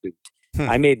pack boot.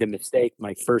 I made the mistake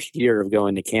my first year of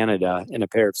going to Canada in a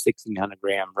pair of 1,600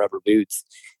 gram rubber boots.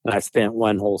 And I spent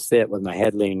one whole sit with my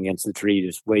head leaning against the tree,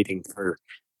 just waiting for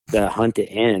the hunt to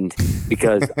end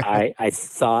because I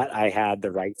thought I had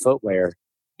the right footwear.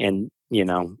 And,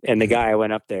 and the guy I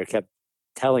went up there kept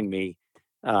telling me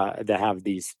to have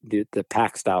the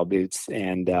pack style boots.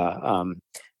 And,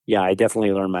 I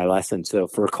definitely learned my lesson. So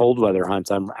for cold weather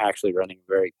hunts, I'm actually running a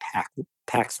very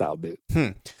pack style boot.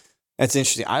 That's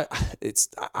interesting.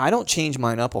 I don't change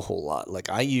mine up a whole lot. Like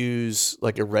I use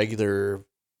like a regular,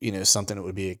 something that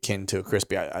would be akin to a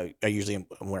crispy. I usually am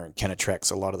wearing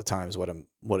Kenetreks a lot of the times. What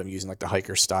I'm using, like the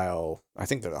hiker style. I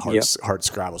think they're the hard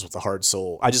Scrabbles with the hard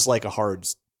sole. I just like a hard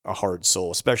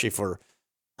sole, especially for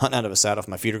hunting out of a saddle. If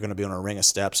my feet are going to be on a ring of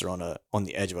steps or on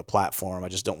the edge of a platform, I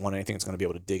just don't want anything that's going to be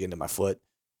able to dig into my foot.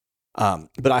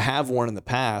 But I have worn in the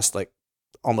past, like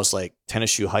almost like tennis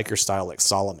shoe hiker style, like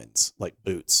Salomon's, like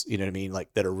boots, you know what I mean?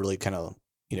 Like that are really kind of,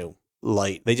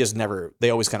 light. They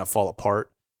always kind of fall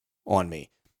apart on me.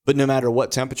 But no matter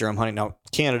what temperature I'm hunting, now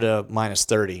Canada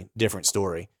 -30, different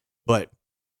story. But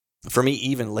for me,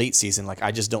 even late season, like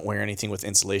I just don't wear anything with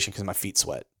insulation because my feet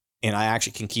sweat. And I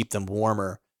actually can keep them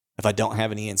warmer if I don't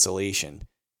have any insulation.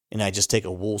 And I just take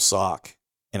a wool sock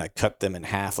and I cut them in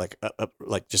half,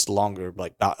 like just longer,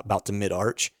 like about the mid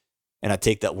arch. And I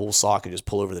take that wool sock and just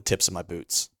pull over the tips of my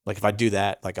boots. Like if I do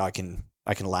that, like I can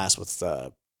last with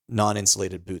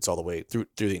non-insulated boots all the way through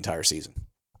the entire season.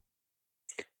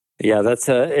 Yeah, that's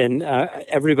and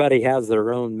everybody has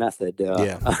their own method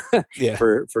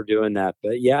for doing that.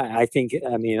 But yeah, I think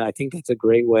that's a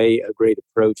great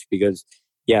approach because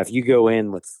if you go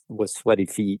in with sweaty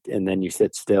feet and then you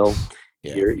sit still,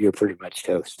 you're pretty much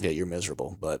toast. Yeah, you're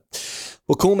miserable. But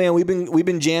well, cool, man. We've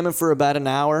been jamming for about an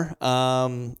hour.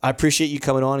 I appreciate you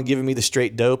coming on and giving me the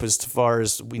straight dope as far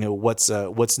as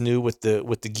what's new with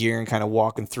the gear and kind of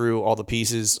walking through all the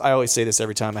pieces. I always say this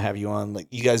every time I have you on. Like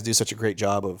you guys do such a great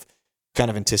job of kind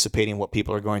of anticipating what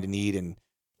people are going to need and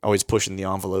always pushing the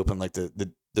envelope and like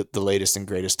the latest and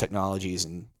greatest technologies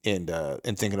and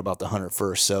thinking about the hunter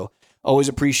first. So always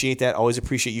appreciate that. Always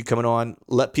appreciate you coming on.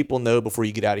 Let people know before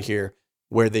you get out of here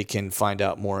where they can find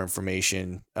out more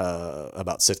information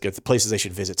about Sitka, the places they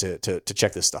should visit to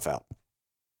check this stuff out.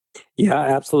 Yeah,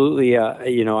 absolutely.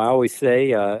 I always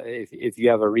say if you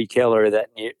have a retailer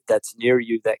that's near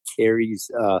you that carries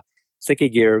Sitka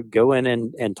gear, go in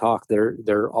and talk.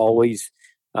 They're always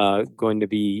going to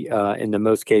be, in the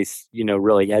most case,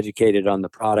 really educated on the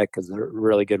product because they're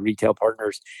really good retail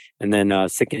partners. And then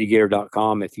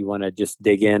SitkaGear.com if you want to just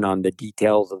dig in on the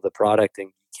details of the product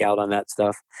and geek out on that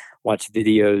stuff. Watch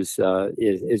videos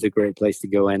is a great place to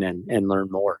go in and learn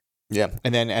more. Yeah.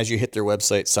 And then as you hit their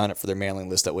website, sign up for their mailing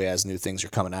list. That way, as new things are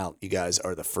coming out, you guys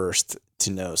are the first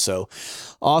to know. So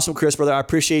awesome, Chris, brother. I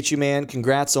appreciate you, man.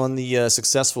 Congrats on the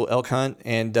successful elk hunt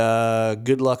and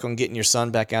good luck on getting your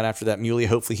son back out after that muley.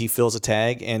 Hopefully he fills a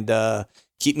tag and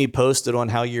keep me posted on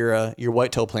how your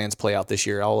whitetail plans play out this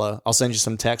year. I'll send you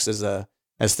some texts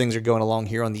as things are going along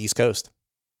here on the East Coast.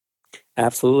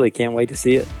 Absolutely. Can't wait to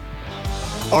see it.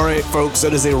 All right, folks,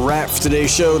 that is a wrap for today's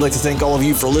show. I'd like to thank all of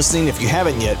you for listening. If you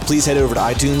haven't yet, please head over to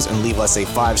iTunes and leave us a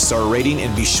 5-star rating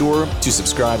and be sure to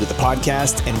subscribe to the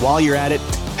podcast. And while you're at it,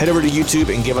 head over to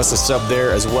YouTube and give us a sub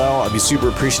there as well. I'd be super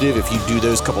appreciative if you do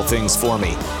those couple things for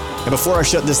me. And before I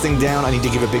shut this thing down, I need to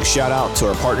give a big shout out to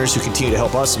our partners who continue to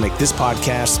help us make this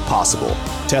podcast possible.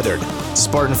 Tethered,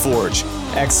 Spartan Forge,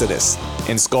 Exodus,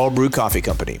 and Skull Brew Coffee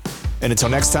Company. And until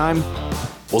next time,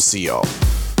 we'll see y'all.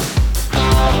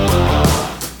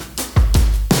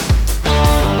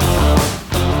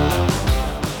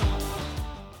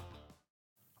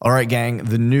 All right, gang,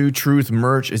 the new Truth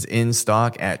merch is in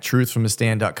stock at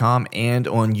truthfromthestand.com and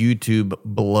on YouTube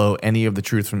below any of the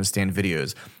Truth from the Stand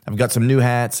videos. I've got some new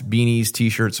hats, beanies,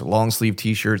 t-shirts, long sleeve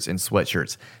t-shirts, and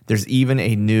sweatshirts. There's even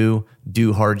a new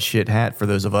Do Hard Shit hat for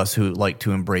those of us who like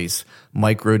to embrace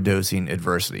micro-dosing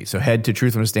adversity. So head to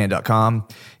truthfromthestand.com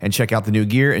and check out the new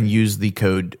gear and use the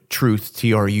code TRUTH,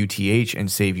 T-R-U-T-H,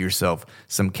 and save yourself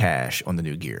some cash on the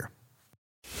new gear.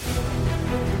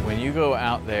 When you go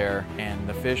out there and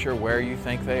the fish are where you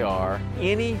think they are,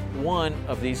 any one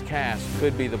of these casts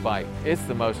could be the bite. It's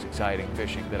the most exciting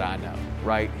fishing that I know,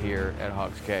 right here at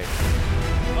Hawks Cave.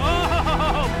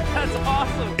 Oh, that's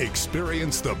awesome!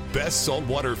 Experience the best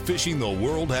saltwater fishing the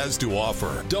world has to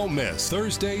offer. Don't miss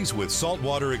Thursdays with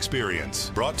Saltwater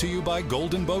Experience, brought to you by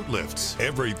Golden Boat Lifts,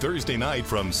 every Thursday night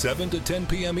from 7 to 10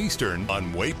 p.m. Eastern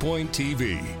on Waypoint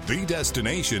TV, the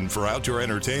destination for outdoor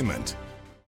entertainment.